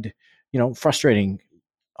and, frustrating.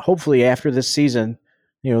 Hopefully after this season,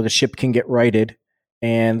 the ship can get righted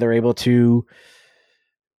and they're able to,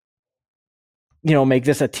 make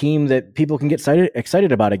this a team that people can get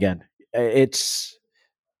excited about again. It's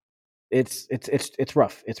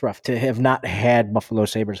rough. It's rough to have not had Buffalo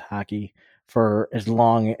Sabres hockey for as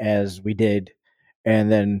long as we did.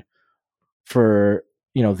 And then for,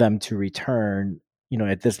 them to return,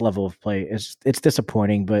 at this level of play, it's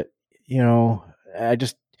disappointing, but I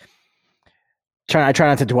try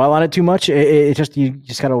not to dwell on it too much. You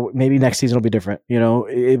just gotta, maybe next season will be different.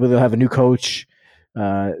 They'll have a new coach,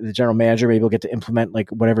 the general manager, maybe will get to implement like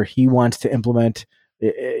whatever he wants to implement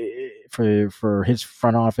for his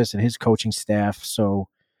front office and his coaching staff. So,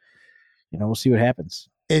 we'll see what happens.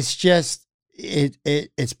 It's just,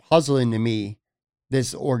 it's puzzling to me,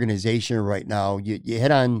 this organization right now. You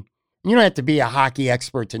hit on, you don't have to be a hockey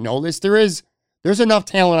expert to know this. There's enough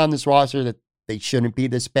talent on this roster that they shouldn't be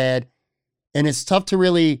this bad. And it's tough to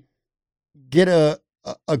really get a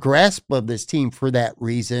grasp of this team for that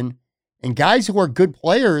reason. And guys who are good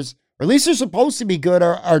players, or at least they're supposed to be good,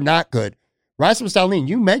 are not good. Rasmus Dahlin,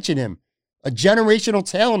 you mentioned him, a generational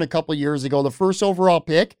talent a couple of years ago, the first overall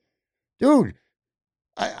pick. Dude,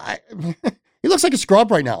 he looks like a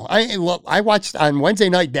scrub right now. I watched on Wednesday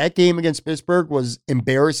night, that game against Pittsburgh was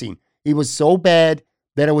embarrassing. He was so bad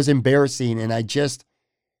that it was embarrassing. And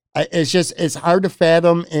it's hard to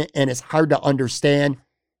fathom and it's hard to understand.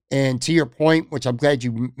 And to your point, which I'm glad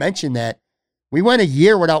you mentioned, that we went a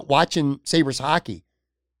year without watching Sabres hockey.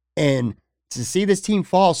 And to see this team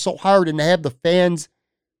fall so hard and to have the fans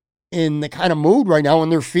in the kind of mood right now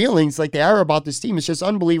and their feelings like they are about this team, it's just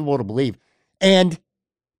unbelievable to believe. And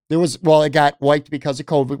it got wiped because of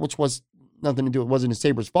COVID, which was nothing to do. It wasn't the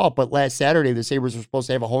Sabres' fault. But last Saturday, the Sabres were supposed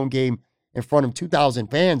to have a home game in front of 2,000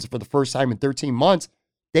 fans for the first time in 13 months.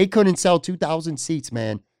 They couldn't sell 2,000 seats,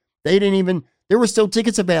 man. There were still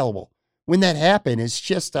tickets available when that happened. It's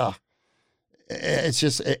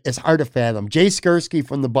hard to fathom. Jay Skursky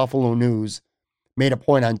from the Buffalo News made a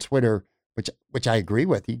point on Twitter, which I agree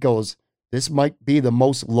with. He goes, this might be the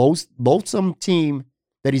most loathsome team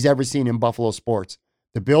that he's ever seen in Buffalo sports.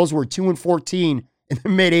 The Bills were 2-14 in the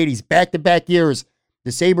mid-'80s, back-to-back years.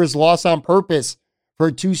 The Sabres lost on purpose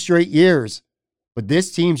for 2 straight years. But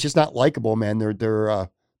this team's just not likable, man. They're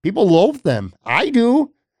people loathe them. I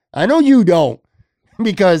do. I know you don't.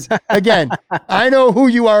 Because, again, I know who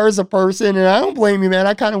you are as a person, and I don't blame you, man.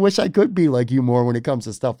 I kind of wish I could be like you more when it comes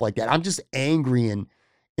to stuff like that. I'm just angry and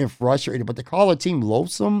and frustrated. But to call a team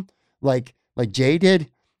loathsome like Jay did,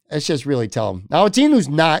 that's just really tell them. Now, a team who's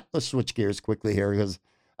not, let's switch gears quickly here because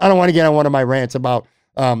I don't want to get on one of my rants about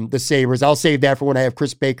the Sabres. I'll save that for when I have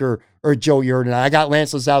Chris Baker or Joe Yerdon. I got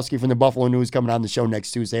Lance Lozowski from the Buffalo News coming on the show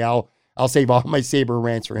next Tuesday. I'll save all my Sabre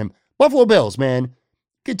rants for him. Buffalo Bills, man,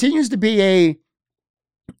 continues to be a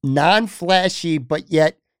non-flashy but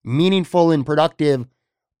yet meaningful and productive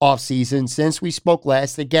offseason since we spoke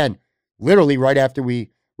last. Again, literally right after we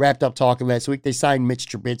wrapped up talking last week, they signed Mitch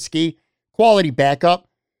Trubisky, quality backup.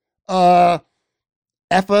 Efa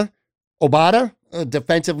Obata, a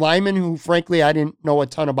defensive lineman who, frankly, I didn't know a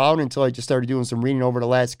ton about until I just started doing some reading over the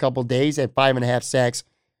last couple of days. Had 5.5 sacks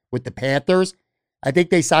with the Panthers. I think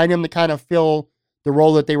they signed him to kind of fill the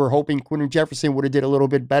role that they were hoping Quinton Jefferson would have did a little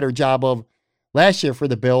bit better job of last year for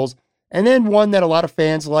the Bills. And then one that a lot of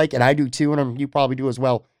fans like, and I do too, and you probably do as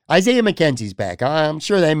well, Isaiah McKenzie's back. I'm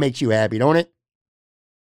sure that makes you happy, don't it?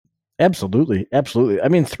 Absolutely. Absolutely. I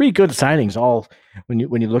mean, 3 good signings all when you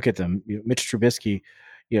look at them. Mitch Trubisky,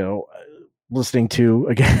 listening to,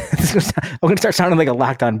 again, I'm going to start sounding like a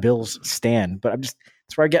Locked On Bills stan, but that's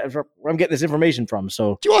where I'm getting this information from.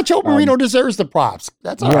 So Joe Marino deserves the props.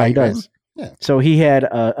 That's all right. He does. Yeah. So he had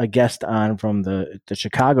a guest on from the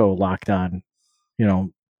Chicago Locked On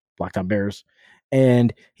Bears.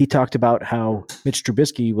 And he talked about how Mitch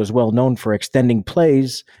Trubisky was well known for extending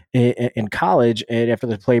plays in college, and after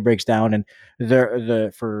the play breaks down, and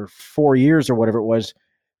for 4 years or whatever it was,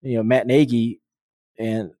 Matt Nagy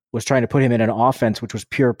was trying to put him in an offense which was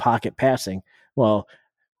pure pocket passing. Well,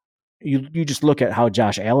 you just look at how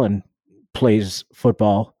Josh Allen plays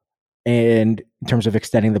football, and in terms of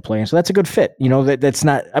extending the play, and so that's a good fit. That's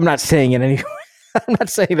not. I'm not saying in any way. I'm not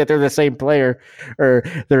saying that they're the same player or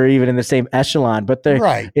they're even in the same echelon, but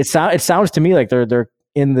right. It sounds to me like they're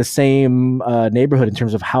in the same neighborhood in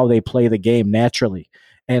terms of how they play the game naturally.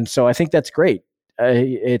 And so I think that's great.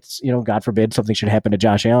 It's, God forbid something should happen to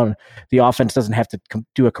Josh Allen. The offense doesn't have to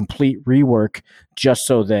do a complete rework just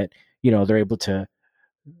so that, they're able to,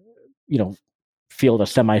 field a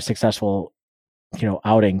semi-successful,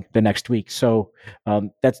 outing the next week. So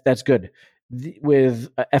that's good.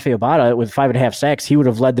 With Efe Obata with 5.5 sacks, he would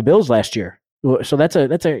have led the Bills last year. So that's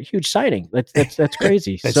a huge signing. That's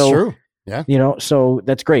crazy. That's true. Yeah. So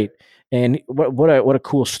that's great. And what a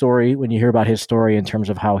cool story when you hear about his story in terms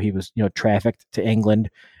of how he was, trafficked to England,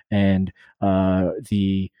 and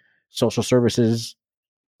the social services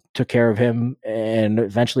took care of him and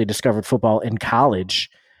eventually discovered football in college.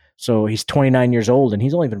 So he's 29 years old and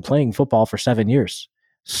he's only been playing football for 7 years.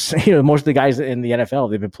 So, most of the guys in the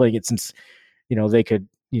NFL, they've been playing it since, they could,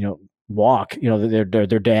 walk, their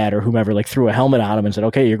dad or whomever, like, threw a helmet on him and said,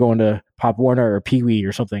 okay, you're going to Pop Warner or Pee Wee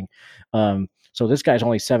or something. So this guy's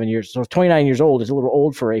only 7 years. So 29 years old is a little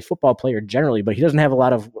old for a football player generally, but he doesn't have a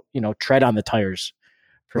lot of, tread on the tires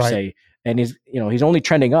per se. And he's only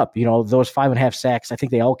trending up. Those 5.5 sacks, I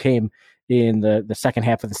think they all came in the second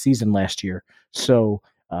half of the season last year. So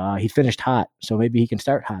he finished hot. So maybe he can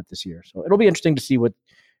start hot this year. So it'll be interesting to see what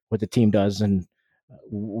the team does and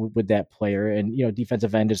with that player. And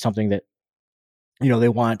defensive end is something that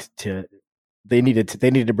they needed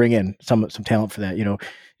to bring in some talent for that.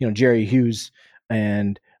 Jerry Hughes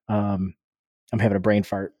and I'm having a brain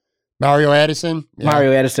fart. Mario Addison. Yeah.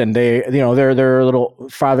 Mario Addison. They're a little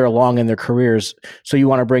farther along in their careers, so you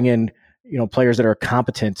want to bring in players that are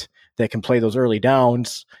competent, that can play those early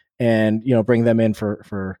downs, and bring them in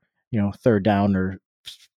for third down or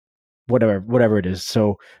whatever it is.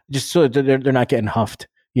 So just so they're not getting huffed,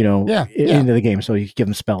 into the game. So you give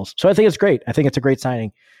them spells. So I think it's great. I think it's a great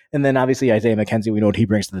signing. And then obviously Isaiah McKenzie, we know what he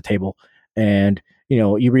brings to the table. And,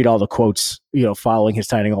 you read all the quotes, following his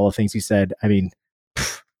signing, all the things he said. I mean,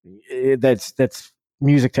 that's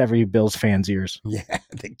music to every Bills fan's ears. Yeah,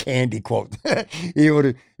 the candy quote. he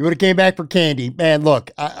would have came back for candy. Man,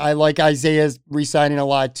 look, I like Isaiah's re-signing a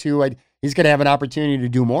lot too. He's going to have an opportunity to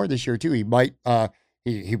do more this year too. He might. I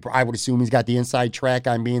would assume he's got the inside track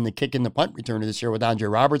on being the kick and the punt returner this year with Andre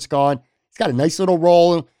Roberts gone. He's got a nice little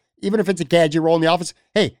role, even if it's a gadget role in the offense.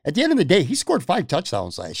 Hey, at the end of the day, he scored 5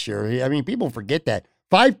 touchdowns last year. I mean, people forget that.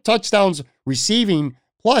 5 touchdowns receiving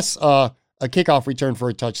plus a kickoff return for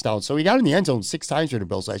a touchdown. So he got in the end zone 6 times for the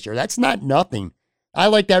Bills last year. That's not nothing. I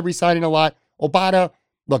like that re-signing a lot. Obata,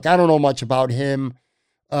 look, I don't know much about him.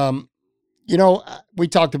 We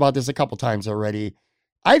talked about this a couple times already.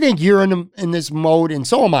 I think you're in this mode, and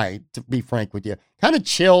so am I, to be frank with you. Kind of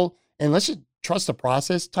chill, and let's just trust the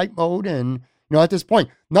process type mode. And, at this point,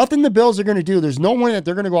 nothing the Bills are going to do. There's no one that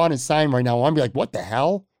they're going to go out and sign right now. I'm be like, what the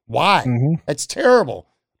hell? Why? Mm-hmm. That's terrible.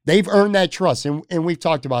 They've earned that trust, and we've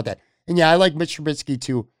talked about that. And, yeah, I like Mitch Trubisky,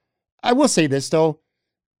 too. I will say this, though.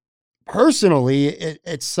 personally,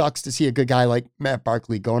 it sucks to see a good guy like Matt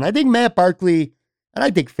Barkley go. And I think Matt Barkley, and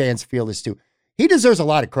I think fans feel this too, he deserves a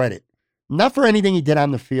lot of credit. Not for anything he did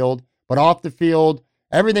on the field, but off the field,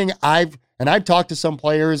 everything I've talked to some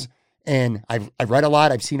players, and I've read a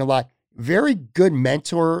lot, I've seen a lot. Very good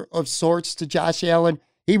mentor of sorts to Josh Allen.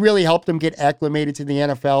 He really helped him get acclimated to the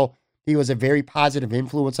NFL. He was a very positive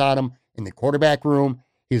influence on him in the quarterback room.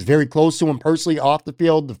 He was very close to him personally off the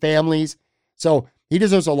field, the families. So he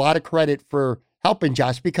deserves a lot of credit for helping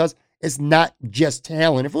Josh because it's not just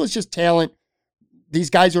talent. If it was just talent, these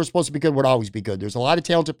guys who are supposed to be good would always be good. There's a lot of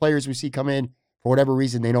talented players we see come in. For whatever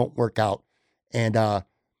reason, they don't work out. And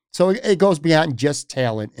so it goes beyond just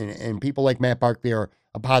talent. And people like Matt Barkley are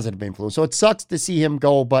a positive influence. So it sucks to see him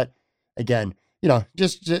go. But again,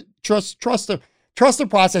 just trust the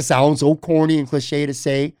process. Sounds so corny and cliche to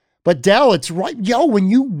say. But Dell, it's right. When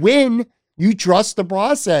you win, you trust the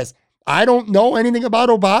process. I don't know anything about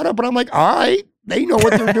Obata, but I'm like, all right, they know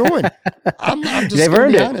what they're doing. I'm just They've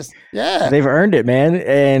earned it. Honest. Yeah, they've earned it, man,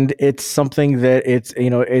 and it's something that it's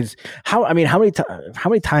is how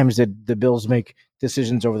many times did the Bills make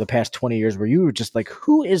decisions over the past 20 years where you were just like,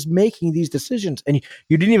 who is making these decisions? And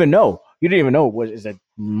you didn't even know. You didn't even know. Is it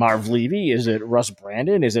Marv Levy? Is it Russ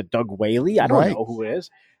Brandon? Is it Doug Whaley? I don't know who it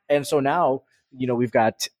is. And so now, we've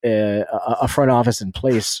got a front office in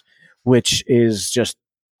place, which is just,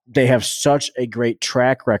 they have such a great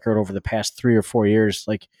track record over the past 3 or 4 years.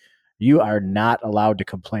 Like, you are not allowed to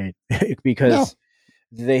complain because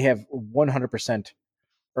they have 100%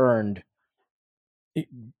 earned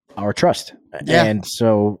our trust. Yeah. And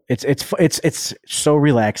so it's so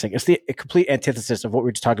relaxing. It's the complete antithesis of what we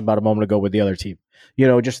were just talking about a moment ago with the other team.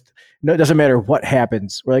 It doesn't matter what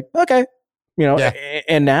happens. We're like, okay,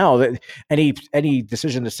 and now that any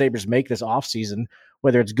decision the Sabres make this offseason,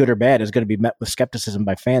 whether it's good or bad, is going to be met with skepticism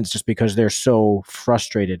by fans just because they're so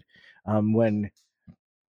frustrated when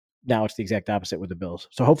now it's the exact opposite with the Bills.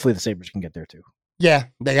 So hopefully the Sabres can get there too. Yeah,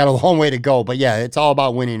 they got a long way to go. But yeah, it's all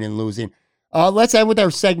about winning and losing. Let's end with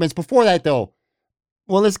our segments. Before that, though,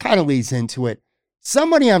 well, this kind of leads into it.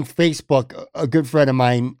 Somebody on Facebook, a good friend of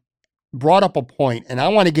mine, brought up a point, and I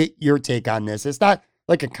want to get your take on this. It's not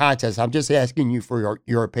like a contest. I'm just asking you for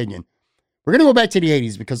your opinion. We're going to go back to the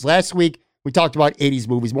 80s because last week we talked about 80s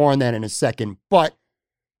movies. More on that in a second. But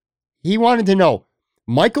he wanted to know,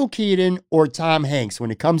 Michael Keaton or Tom Hanks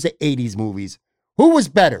when it comes to 80s movies, who was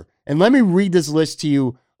better? And let me read this list to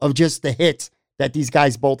you of just the hits that these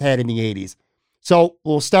guys both had in the 80s. So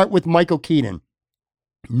we'll start with Michael Keaton.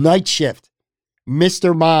 Night Shift,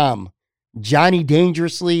 Mr. Mom, Johnny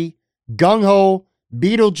Dangerously, Gung Ho,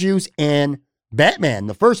 Beetlejuice, and Batman,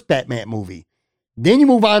 the first Batman movie. Then you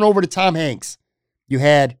move on over to Tom Hanks. You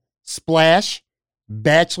had Splash,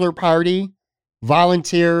 Bachelor Party,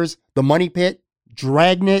 Volunteers, The Money Pit,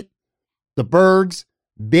 Dragnet, The Bergs,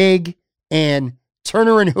 Big, and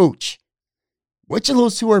Turner and Hooch. Which of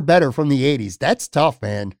those two are better from the 80s? That's tough,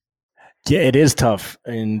 man. Yeah, it is tough.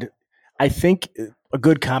 And I think a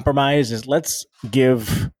good compromise is let's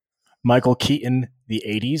give Michael Keaton the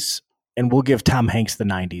 80s and we'll give Tom Hanks the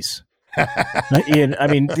 90s. And I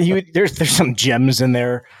mean, there's some gems in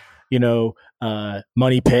there,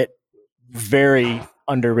 Money Pit, very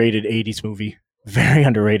underrated 80s movie, very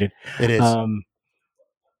underrated. It is.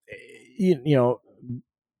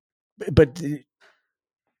 But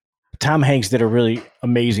Tom Hanks did a really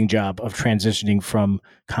amazing job of transitioning from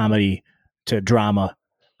comedy to drama.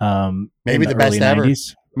 Maybe the best ever.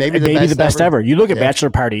 Maybe the best ever. You look at Bachelor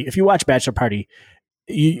Party. If you watch Bachelor Party,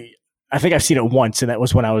 I think I've seen it once, and that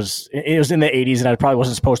was when it was in the 80s, and I probably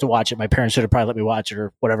wasn't supposed to watch it. My parents should have probably let me watch it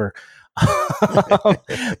or whatever.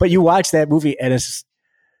 But you watch that movie, and it's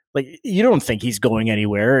like, you don't think he's going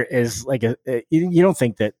anywhere. You don't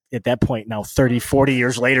think that at that point now, 30, 40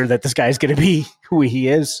 years later, that this guy's going to be who he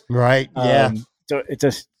is. Right. Yeah. So it's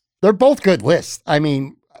just, they're both good lists. I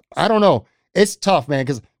mean, I don't know. It's tough, man,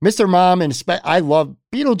 because Mr. Mom and I love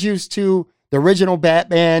Beetlejuice too, the original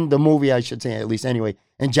Batman, the movie, I should say, at least anyway,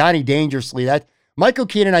 and Johnny Dangerously. That Michael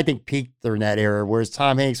Keaton, I think, peaked during that era, whereas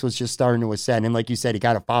Tom Hanks was just starting to ascend. And like you said, he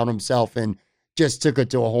kind of found himself and just took it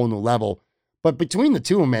to a whole new level. But between the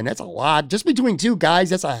two, man, that's a lot. Just between two guys,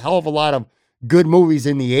 that's a hell of a lot of good movies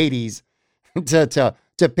in the 80s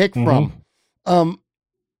to pick from.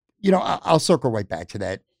 I'll circle right back to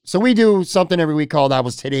that. So we do something every week called I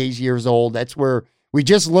Was Today's Years Old. That's where we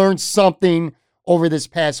just learned something over this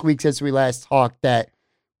past week since we last talked that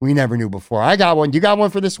we never knew before. I got one. You got one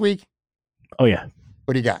for this week? Oh, yeah.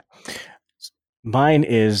 What do you got? Mine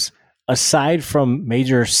is, aside from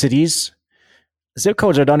major cities, zip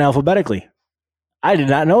codes are done alphabetically. I did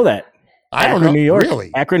not know that. I don't know. New York,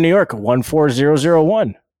 really? Akron, New York,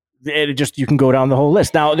 14001. it just, you can go down the whole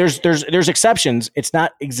list. Now there's exceptions. It's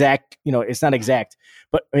not exact, it's not exact,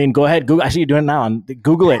 but I mean, go ahead, Google. I see you doing it now.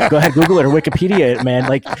 Google it. Go ahead, Google it or Wikipedia it, man.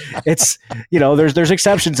 Like it's, there's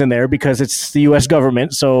exceptions in there because it's the U.S.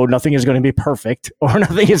 government. So nothing is going to be perfect or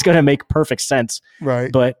nothing is going to make perfect sense.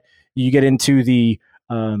 Right. But you get into the,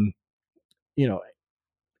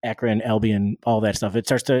 Akron, Albion, all that stuff. It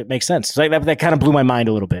starts to make sense. So that kind of blew my mind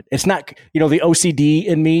a little bit. It's not, the OCD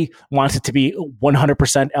in me wants it to be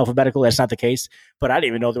 100% alphabetical. That's not the case. But I didn't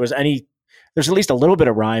even know there's at least a little bit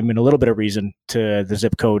of rhyme and a little bit of reason to the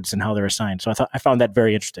zip codes and how they're assigned. So I found that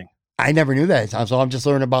very interesting. I never knew that, Tom. So I'm just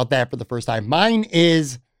learning about that for the first time. Mine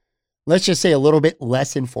is, let's just say, a little bit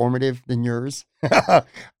less informative than yours.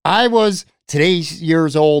 I was today's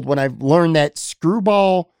years old when I learned that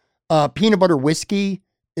Screwball peanut butter whiskey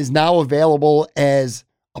is now available as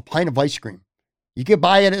a pint of ice cream. You can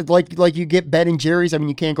buy it like you get Ben and Jerry's. I mean,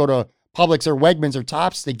 you can't go to Publix or Wegmans or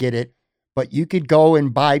Tops to get it, but you could go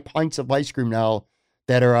and buy pints of ice cream now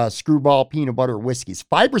that are Screwball peanut butter whiskeys.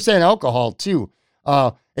 5% alcohol too.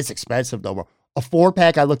 It's expensive though. A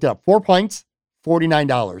 4-pack, I looked it up, 4 pints,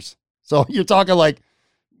 $49. So you're talking like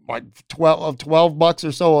 12 bucks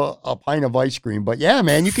or so a pint of ice cream. But yeah,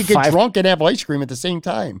 man, you could get drunk and have ice cream at the same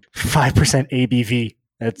time. 5% ABV.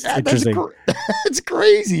 That's interesting. It's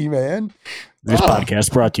crazy, man. This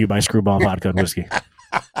podcast brought to you by Screwball Vodka and Whiskey.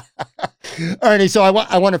 All right, so I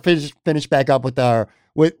want to finish back up with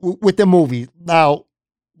with the movie. Now,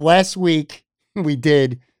 last week we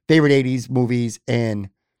did favorite 80s movies, and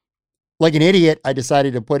like an idiot, I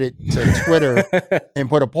decided to put it to Twitter and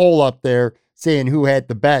put a poll up there saying who had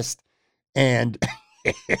the best. And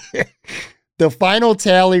the final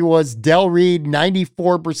tally was Del Reed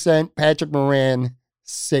 94%, Patrick Moran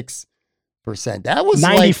 6%. That was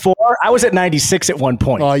 94. I was at 96 at one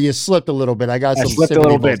point. Oh, you slipped a little bit. I slipped a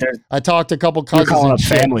little bit. I talked to a couple cousins. You're calling up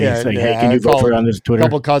family. Hey, can you vote for it on this Twitter? A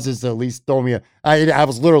couple cousins to at least throw me I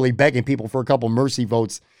was literally begging people for a couple mercy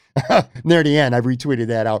votes. Near the end, I retweeted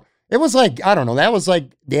that out. It was like, I don't know. That was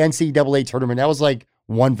like the NCAA tournament. That was like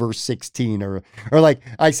 1 versus 16 or like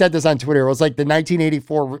I said this on Twitter. It was like the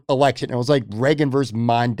 1984 election. It was like Reagan versus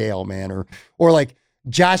Mondale, man. Or like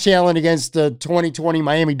Josh Allen against the 2020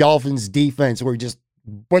 Miami Dolphins defense where he just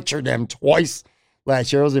butchered them twice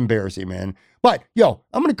last year. It was embarrassing, man. But yo,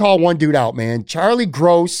 I'm going to call one dude out, man. Charlie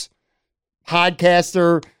Gross,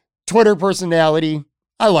 podcaster, Twitter personality.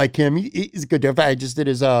 I like him. He's a good dude. In fact, I just did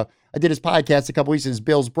his podcast a couple weeks, his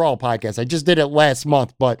Bills Brawl podcast. I just did it last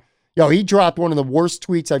month, but yo, he dropped one of the worst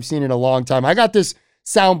tweets I've seen in a long time. I got this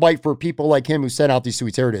soundbite for people like him who sent out these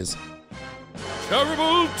tweets. Here it is.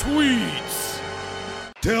 Terrible tweets.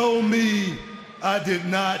 Tell me I did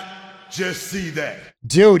not just see that.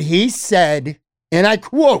 Dude, he said, and I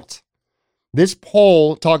quote, this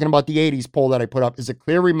poll, talking about the 80s poll that I put up, is a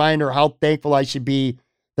clear reminder how thankful I should be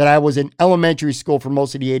that I was in elementary school for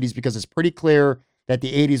most of the 80s because it's pretty clear that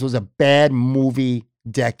the 80s was a bad movie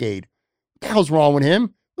decade. What the hell's wrong with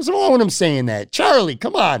him? What's wrong with him saying that? Charlie,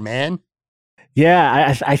 come on, man.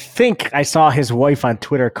 Yeah, I think I saw his wife on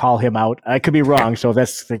Twitter call him out. I could be wrong, so if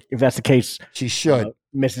that's the case, she should.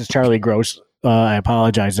 Mrs. Charlie Gross, I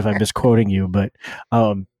apologize if I'm misquoting you, but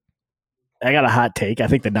I got a hot take. I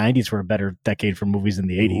think the 90s were a better decade for movies than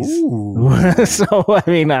the 80s. So, I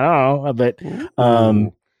mean, I don't know, but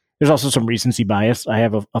there's also some recency bias. I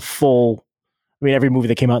have a full, every movie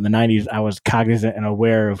that came out in the 90s, I was cognizant and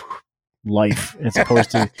aware of life as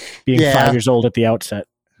opposed to being 5 years old at the outset.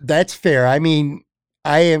 That's fair. I mean,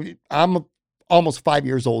 I'm almost 5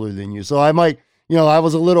 years older than you, so I might, I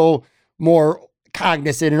was a little more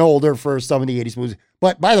cognizant and older for some of the 80s movies.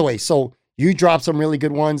 But by the way, so you dropped some really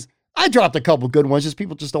good ones. I dropped a couple good ones.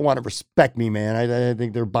 People just don't want to respect me, man. I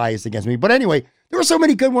think they're biased against me. But anyway, there were so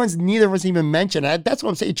many good ones. Neither of us even mentioned. That's what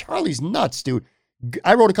I'm saying. Charlie's nuts, dude.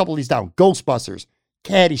 I wrote a couple of these down. Ghostbusters,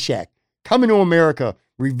 Caddyshack, Coming to America,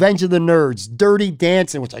 Revenge of the Nerds, Dirty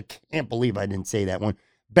Dancing, which I can't believe I didn't say that one.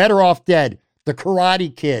 Better Off Dead, The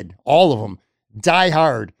Karate Kid, all of them. Die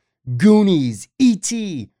Hard, Goonies,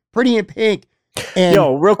 E.T., Pretty in Pink. And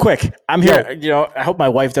yo, real quick, I'm here. I hope my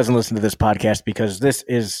wife doesn't listen to this podcast because this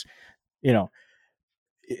is,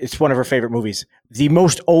 it's one of her favorite movies. The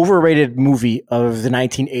most overrated movie of the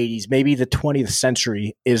 1980s, maybe the 20th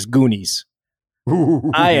century, is Goonies.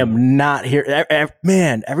 I am not here.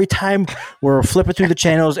 Man, every time we're flipping through the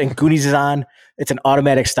channels and Goonies is on, it's an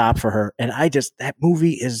automatic stop for her. And that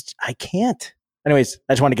movie is, I can't. Anyways,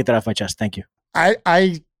 I just want to get that off my chest. Thank you.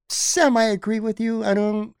 I semi-agree with you.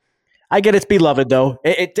 I get it's beloved, though.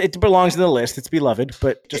 It belongs in the list. It's beloved,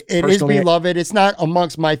 but just it is beloved. It's not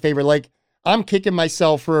amongst my favorite. Like, I'm kicking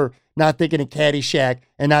myself for not thinking of Caddyshack,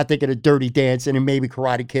 and not thinking of Dirty Dancing and maybe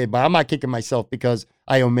Karate Kid, but I'm not kicking myself because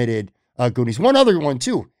I omitted Goonies. One other one,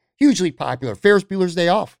 too, hugely popular, Ferris Bueller's Day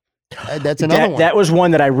Off. That's another one. That was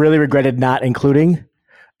one that I really regretted not including.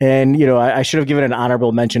 And, I should have given an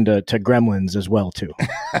honorable mention to Gremlins as well, too.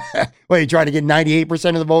 Well, you're trying to get 98%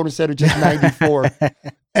 of the vote instead of just 94.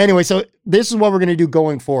 Anyway, so this is what we're going to do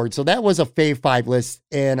going forward. So that was a Fave 5 list,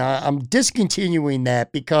 and I'm discontinuing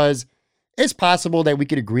that because it's possible that we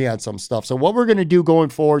could agree on some stuff. So what we're going to do going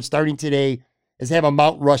forward, starting today, is have a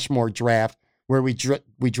Mount Rushmore draft where we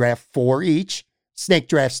draft 4 each, snake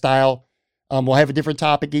draft style. We'll have a different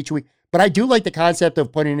topic each week. But I do like the concept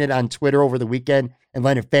of putting it on Twitter over the weekend and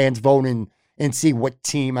letting fans vote and see what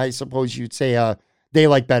team, I suppose you'd say, they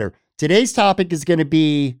like better. Today's topic is going to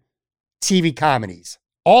be TV comedies.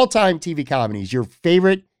 All-time TV comedies. Your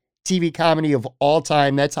favorite TV comedy of all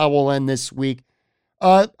time. That's how we'll end this week.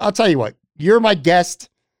 I'll tell you what. You're my guest,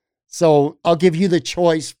 so I'll give you the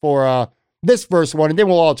choice for this first one, and then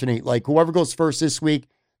we'll alternate. Like, whoever goes first this week,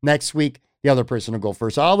 next week, the other person will go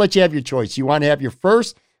first. So I'll let you have your choice. You want to have your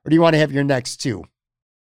first, or do you want to have your next 2?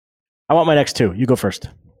 I want my next 2. You go first.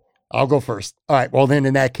 I'll go first. All right. Well, then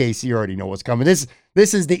in that case, you already know what's coming. This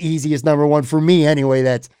is the easiest number one for me anyway.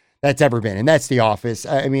 That's ever been, and that's The Office.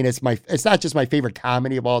 I mean, it's not just my favorite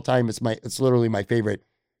comedy of all time. It's literally my favorite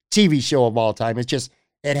TV show of all time.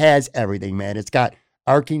 It has everything, man. It's got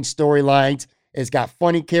arcing storylines. It's got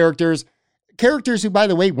funny characters who, by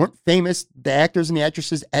the way, weren't famous, the actors and the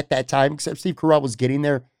actresses at that time, except Steve Carell was getting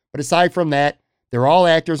there. But aside from that, they're all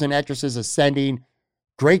actors and actresses ascending.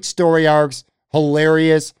 Great story arcs,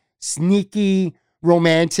 hilarious, sneaky,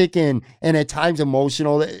 romantic, and at times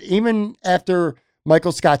emotional. Even after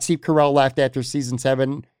Michael Scott, Steve Carell left after season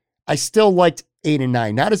 7, I still liked 8 and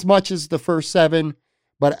 9. Not as much as the first 7,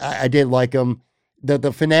 but I did like them.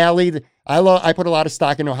 The finale, I put a lot of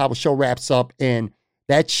stock into how the show wraps up, and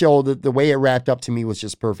that show, the way it wrapped up to me was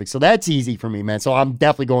just perfect. So that's easy for me, man. So I'm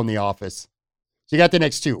definitely going The Office. So you got the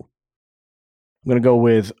next 2. I'm going to go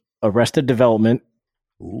with Arrested Development.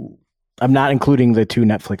 Ooh. I'm not including the 2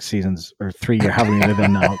 Netflix seasons, or 3, or however many they've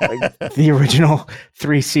been now. Like, the original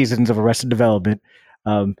 3 seasons of Arrested Development.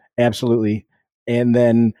 Absolutely. And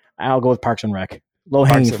then I'll go with Parks and Rec. Low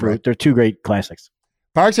hanging fruit. They're 2 great classics.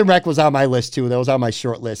 Parks and Rec was on my list too. That was on my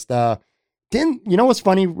short list. You know what's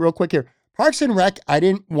funny real quick here? Parks and Rec, I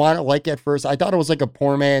didn't want to like at first. I thought it was like a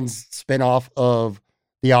poor man's spinoff of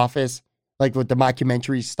The Office, like with the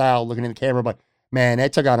mockumentary style, looking in the camera. But man,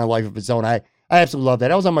 that took on a life of its own. I absolutely love that.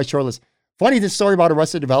 That was on my short list. Funny, this story about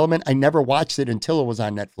Arrested Development, I never watched it until it was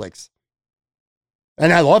on Netflix.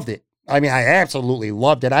 And I loved it. I mean, I absolutely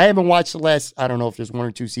loved it. I haven't watched the last, I don't know if there's 1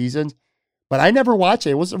 or 2 seasons, but I never watched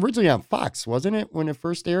it. It was originally on Fox, wasn't it, when it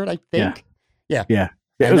first aired, I think? Yeah.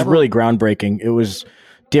 It was really groundbreaking. It was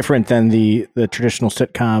different than the traditional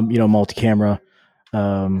sitcom, multi-camera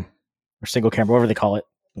or single camera, whatever they call it.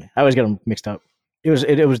 I always get them mixed up. It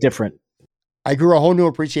was different. I grew a whole new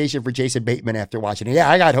appreciation for Jason Bateman after watching it. Yeah,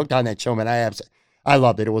 I got hooked on that show, man. I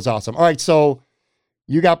loved it. It was awesome. All right, so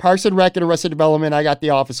you got Parks and Rec and Arrested Development. I got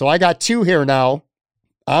The Office. So I got 2 here now.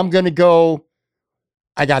 I got to go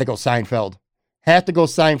Seinfeld. Have to go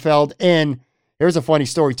Seinfeld. And here's a funny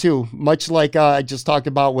story too. Much like I just talked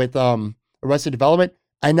about with Arrested Development,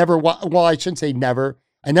 I shouldn't say never.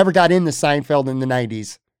 I never got into Seinfeld in the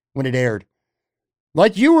 90s when it aired.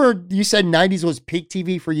 Like you said 90s was peak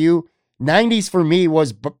TV for you. 90s for me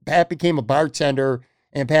was Pat became a bartender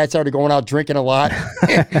and Pat started going out drinking a lot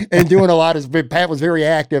and doing a lot. Pat was very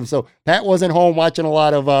active. So Pat wasn't home watching a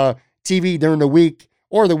lot of TV during the week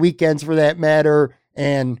or the weekends for that matter.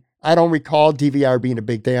 And I don't recall DVR being a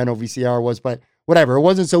big thing. I know VCR was, but whatever. It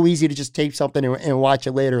wasn't so easy to just tape something and watch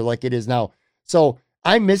it later like it is now. So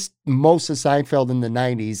I missed most of Seinfeld in the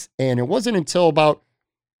 90s. And it wasn't until about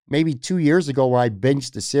maybe 2 years ago where I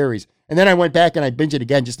binged the series. And then I went back and I binged it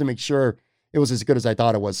again just to make sure it was as good as I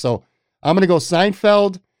thought it was. So I'm going to go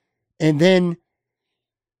Seinfeld. And then,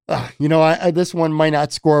 this one might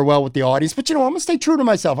not score well with the audience, but I'm going to stay true to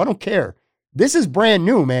myself. I don't care. This is brand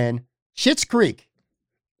new, man. Schitt's Creek.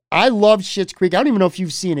 I love Schitt's Creek. I don't even know if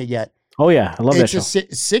you've seen it yet. Oh, yeah. I love that show.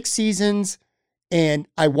 It's 6 seasons, and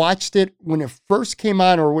I watched it when it first came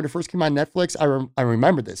on Netflix. I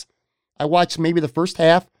remember this. I watched maybe the first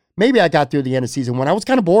half. Maybe I got through the end of season 1. I was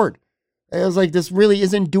kind of bored. I was like, this really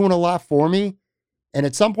isn't doing a lot for me. And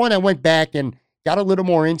at some point, I went back and got a little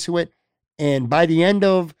more into it. And by the end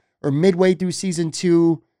of, or midway through season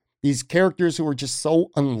 2, these characters who were just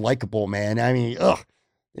so unlikable, man. I mean,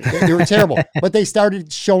 they were terrible. But they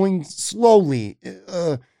started showing slowly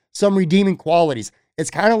some redeeming qualities.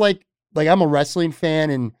 It's kind of like I'm a wrestling fan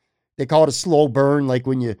and they call it a slow burn. Like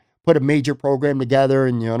when you put a major program together,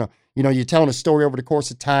 and you're telling a story over the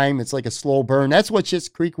course of time. It's like a slow burn. That's what Schitt's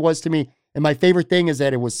Creek was to me. And my favorite thing is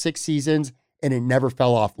that it was 6 seasons and it never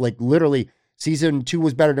fell off. Like literally, season 2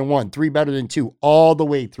 was better than 1, 3 better than 2, all the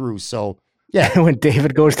way through. So yeah, when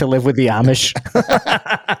David goes to live with the Amish.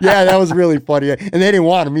 yeah, that was really funny. And they didn't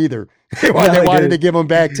want him either. They wanted to give him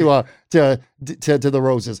back to the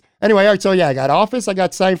Roses. Anyway, all right. So yeah, I got Office, I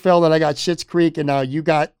got Seinfeld, and I got Schitt's Creek, and you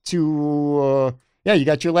got you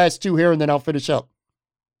got your last 2 here, and then I'll finish up.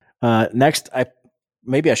 Next,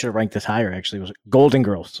 maybe I should have ranked this higher. Actually, was Golden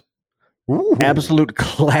Girls. Ooh. Absolute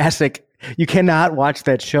classic. You cannot watch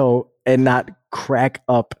that show and not crack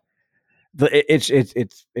up.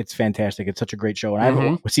 It's fantastic. It's such a great show, and I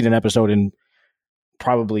haven't seen an episode in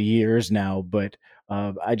probably years now. But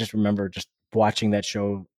I just remember just watching that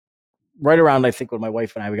show right around, I think, when my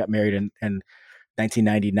wife and I got married in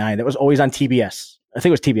 1999. That was always on TBS. I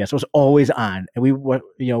think it was TBS. It was always on, and we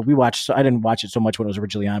watched. So I didn't watch it so much when it was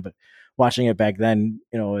originally on, but watching it back then,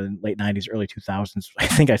 in late 90s, early 2000s, I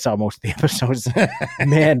think I saw most of the episodes.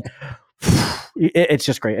 Man, it's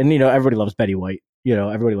just great. And, everybody loves Betty White.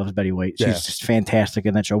 Everybody loves Betty White. She's just fantastic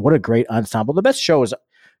in that show. What a great ensemble. The best shows,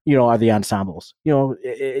 are the ensembles,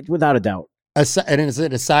 without a doubt.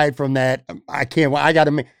 And aside from that, I can't, I got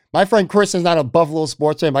to my friend Chris is not a Buffalo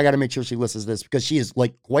sports fan, but I got to make sure she listens to this because she is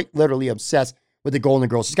like quite literally obsessed with the Golden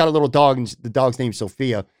Girls. She's got a little dog, and the dog's named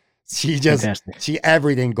Sophia. She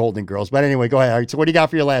everything Golden Girls. But anyway, go ahead. All right, so what do you got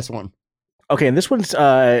for your last one? Okay, and this one's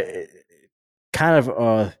kind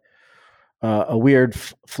of a weird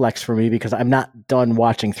flex for me because I'm not done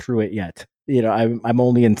watching through it yet. I'm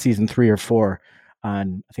only in season 3 or 4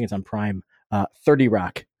 on, I think it's on Prime. 30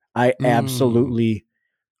 Rock. I absolutely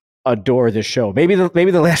adore this show. Maybe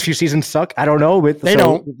the last few seasons suck. I don't know. But they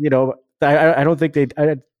don't. I don't think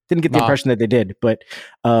I didn't get the impression that they did. But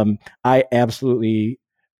I absolutely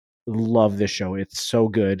love this show. It's so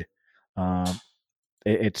good.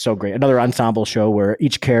 It's so great. Another ensemble show where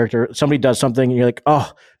each character, somebody does something and you're like,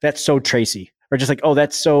 oh, that's so Tracy, or just like, oh,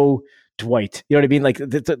 that's so Dwight. You know what I mean? Like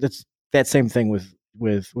that's that same thing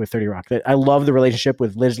with 30 Rock. I love the relationship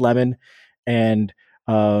with Liz Lemon and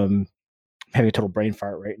I'm having a total brain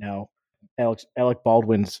fart right now. Alec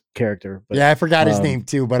Baldwin's character. But, I forgot his name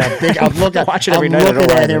too, but I'm looking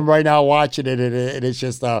at him right now, watching it, and it's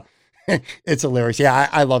just it's hilarious. Yeah,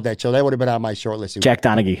 I love that show. That would have been on my short list. Jack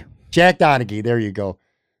Donaghy. There you go.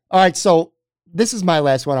 All right, so this is my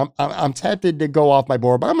last one. I'm tempted to go off my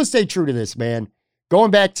board, but I'm gonna stay true to this, man. Going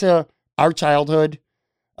back to our childhood,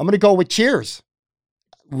 I'm gonna go with Cheers.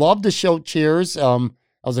 Love the show Cheers.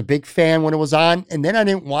 I was a big fan when it was on, and then I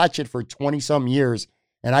didn't watch it for 20-some years,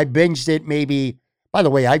 and I binged it maybe, by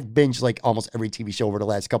the way, I've binged like almost every TV show over the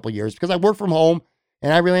last couple of years because I work from home,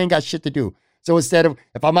 and I really ain't got shit to do. So instead of,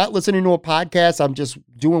 if I'm not listening to a podcast, I'm just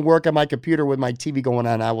doing work on my computer with my TV going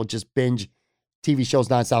on, I will just binge TV shows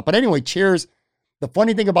nonstop. But anyway, Cheers, the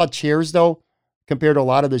funny thing about Cheers, though, compared to a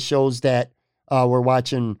lot of the shows that we're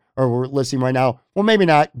watching or we're listening right now, well, maybe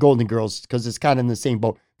not Golden Girls because it's kind of in the same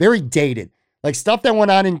boat, very dated. Like stuff that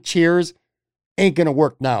went on in Cheers ain't going to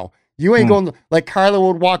work now. You ain't going, like Carla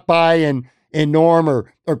would walk by and Norm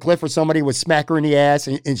or Cliff or somebody would smack her in the ass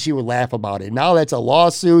and she would laugh about it. Now that's a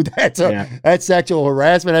lawsuit. That's sexual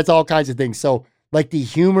harassment. That's all kinds of things. So like the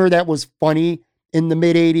humor that was funny in the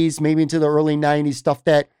mid 80s, maybe into the early 90s, stuff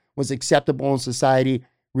that was acceptable in society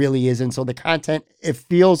really isn't. So the content, it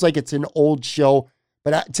feels like it's an old show,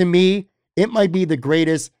 but to me, it might be the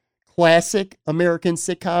greatest classic American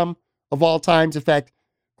sitcom of all times. In fact,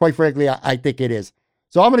 quite frankly, I think it is.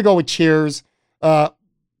 So I'm going to go with Cheers.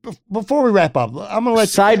 Before we wrap up, I'm going to let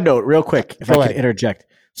Side note real quick, if I could interject.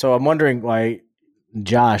 So I'm wondering why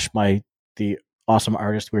Josh, the awesome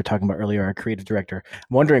artist we were talking about earlier, our creative director,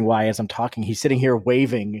 I'm wondering why as I'm talking, he's sitting here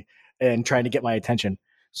waving and trying to get my attention.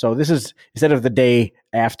 So this is instead of the day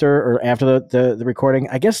after the recording,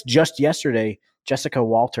 I guess just yesterday, Jessica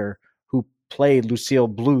Walter, who played Lucille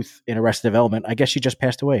Bluth in Arrested Development, I guess she just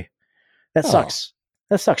passed away. That sucks.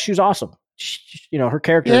 That sucks. She was awesome. Her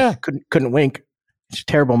character couldn't wink. She's a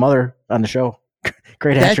terrible mother on the show.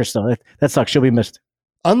 Great actress though. That sucks. She'll be missed.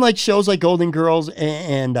 Unlike shows like Golden Girls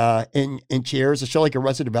and Cheers, a show like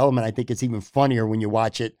Arrested Development, I think it's even funnier when you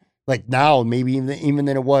watch it like now, maybe even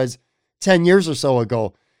than it was 10 years or so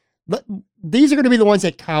ago. These are going to be the ones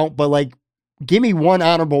that count, but like, give me one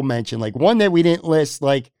honorable mention, like one that we didn't list.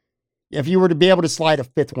 Like, if you were to be able to slide a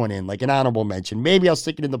fifth one in, like an honorable mention, maybe I'll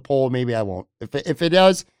stick it in the poll, maybe I won't. If it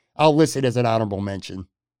does, I'll list it as an honorable mention.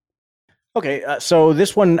 Okay, so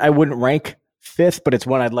this one I wouldn't rank fifth, but it's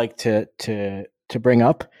one I'd like to bring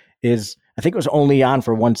up. Is I think it was only on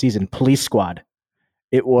for one season. Police Squad.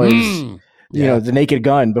 It was you know, The Naked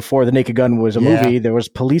Gun. Before The Naked Gun was a movie, there was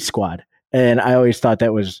Police Squad, and I always thought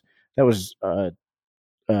that was hilarious.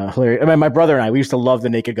 I mean, my brother and I, we used to love the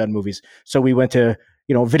Naked Gun movies, so we went to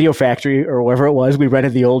Video Factory or wherever it was. We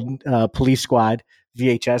rented the old Police Squad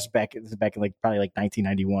VHS back in like probably like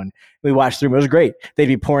 1991. We watched through them. It was great. They'd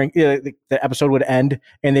be pouring. The episode would end,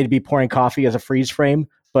 and they'd be pouring coffee as a freeze frame,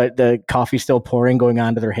 but the coffee's still pouring, going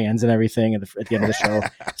onto their hands and everything at the end of the show.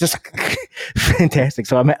 Just fantastic.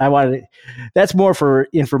 So I wanted that's more for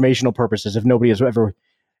informational purposes. If nobody has ever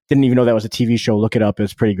didn't even know that was a TV show, look it up.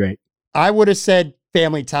 It's pretty great. I would have said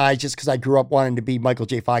Family Ties just because I grew up wanting to be Michael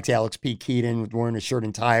J. Fox, Alex P. Keaton, wearing a shirt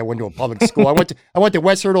and tie. I went to a public school. I went to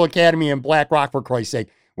West Hurdle Academy in Black Rock, for Christ's sake,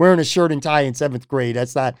 wearing a shirt and tie in 7th grade.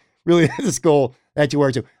 That's not really the school that you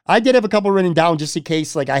wear to. I did have a couple written down just in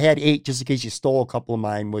case, like I had 8 just in case you stole a couple of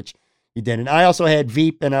mine, which you didn't. I also had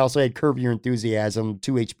Veep and I also had Curb Your Enthusiasm,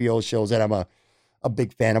 2 HBO shows that I'm a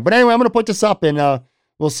big fan of. But anyway, I'm going to put this up and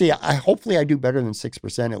we'll see. Hopefully I do better than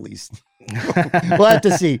 6% at least. We'll have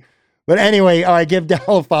to see. But anyway, all right, give Del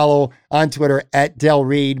a follow on Twitter at Del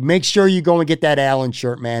Reed. Make sure you go and get that Allen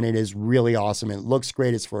shirt, man. It is really awesome. It looks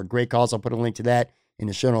great. It's for a great cause. I'll put a link to that in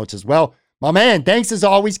the show notes as well. My man, thanks as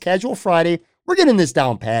always. Casual Friday. We're getting this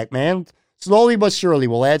down pat, man. Slowly but surely.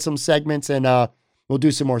 We'll add some segments and we'll do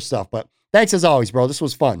some more stuff. But thanks as always, bro. This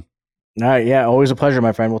was fun. All right. Yeah, always a pleasure,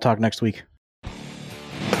 my friend. We'll talk next week.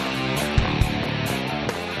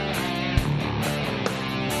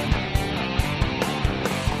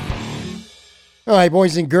 All right,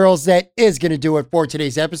 boys and girls, that is going to do it for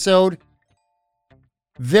today's episode.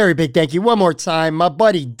 Very big thank you one more time, my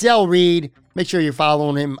buddy Del Reed. Make sure you're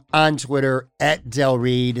following him on Twitter at Del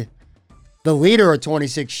Reed, the leader of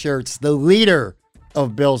 26 Shirts, the leader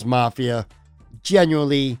of Bill's Mafia.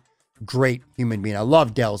 Genuinely great human being. I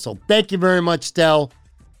love Del, so thank you very much, Del.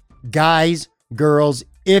 Guys, girls,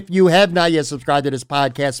 if you have not yet subscribed to this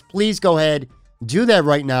podcast, please go ahead, do that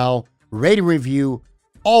right now. Rate and review,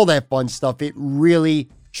 all that fun stuff. It really,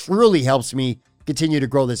 truly helps me continue to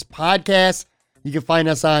grow this podcast. You can find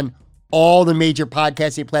us on all the major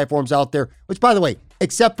podcasting platforms out there, which, by the way,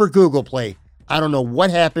 except for Google Play, I don't know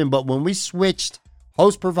what happened, but when we switched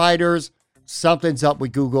host providers, something's up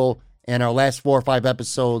with Google, and our last 4 or 5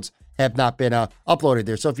 episodes have not been uploaded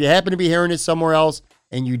there. So if you happen to be hearing this somewhere else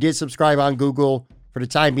and you did subscribe on Google, for the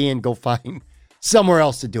time being, go find somewhere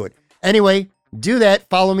else to do it. Anyway, do that.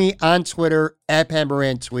 Follow me on Twitter at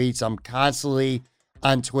Pamperan Tweets. I'm constantly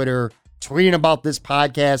on Twitter tweeting about this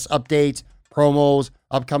podcast, updates, promos,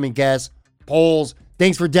 upcoming guests, polls,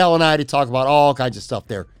 things for Del and I to talk about, all kinds of stuff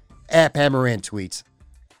there at Pamperan Tweets.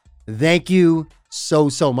 Thank you so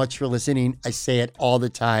much for listening. I say it all the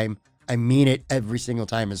time. I mean it every single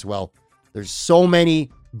time as well. There's so many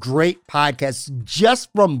great podcasts just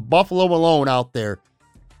from Buffalo alone out there.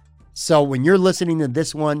 So when you're listening to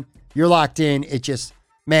this one, you're locked in. It just,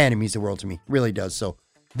 man, it means the world to me. It really does. So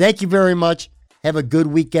thank you very much. Have a good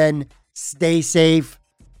weekend. Stay safe.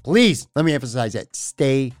 Please, let me emphasize that.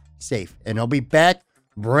 Stay safe. And I'll be back.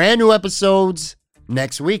 Brand new episodes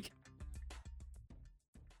next week.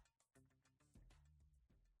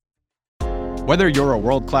 Whether you're a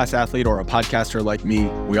world-class athlete or a podcaster like me,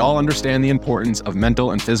 we all understand the importance of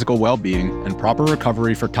mental and physical well-being and proper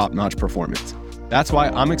recovery for top-notch performance. That's why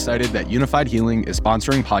I'm excited that Unified Healing is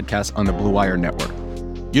sponsoring podcasts on the Blue Wire Network.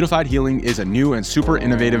 Unified Healing is a new and super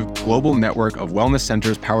innovative global network of wellness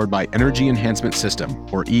centers powered by Energy Enhancement System,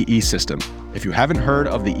 or EE System. If you haven't heard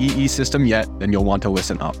of the EE System yet, then you'll want to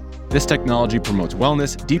listen up. This technology promotes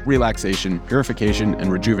wellness, deep relaxation, purification, and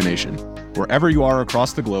rejuvenation. Wherever you are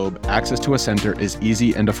across the globe, access to a center is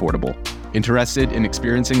easy and affordable. Interested in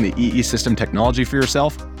experiencing the EE System technology for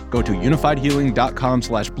yourself? Go to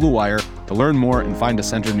unifiedhealing.com/bluewire to learn more and find a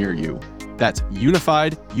center near you. That's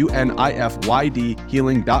unified, UNIFYD,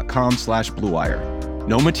 healing.com/bluewire.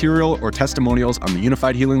 No material or testimonials on the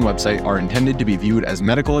Unified Healing website are intended to be viewed as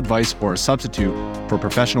medical advice or a substitute for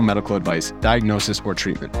professional medical advice, diagnosis, or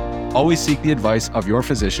treatment. Always seek the advice of your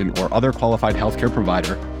physician or other qualified healthcare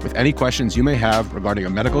provider with any questions you may have regarding a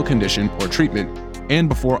medical condition or treatment and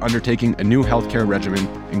before undertaking a new healthcare regimen,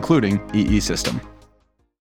 including EE System.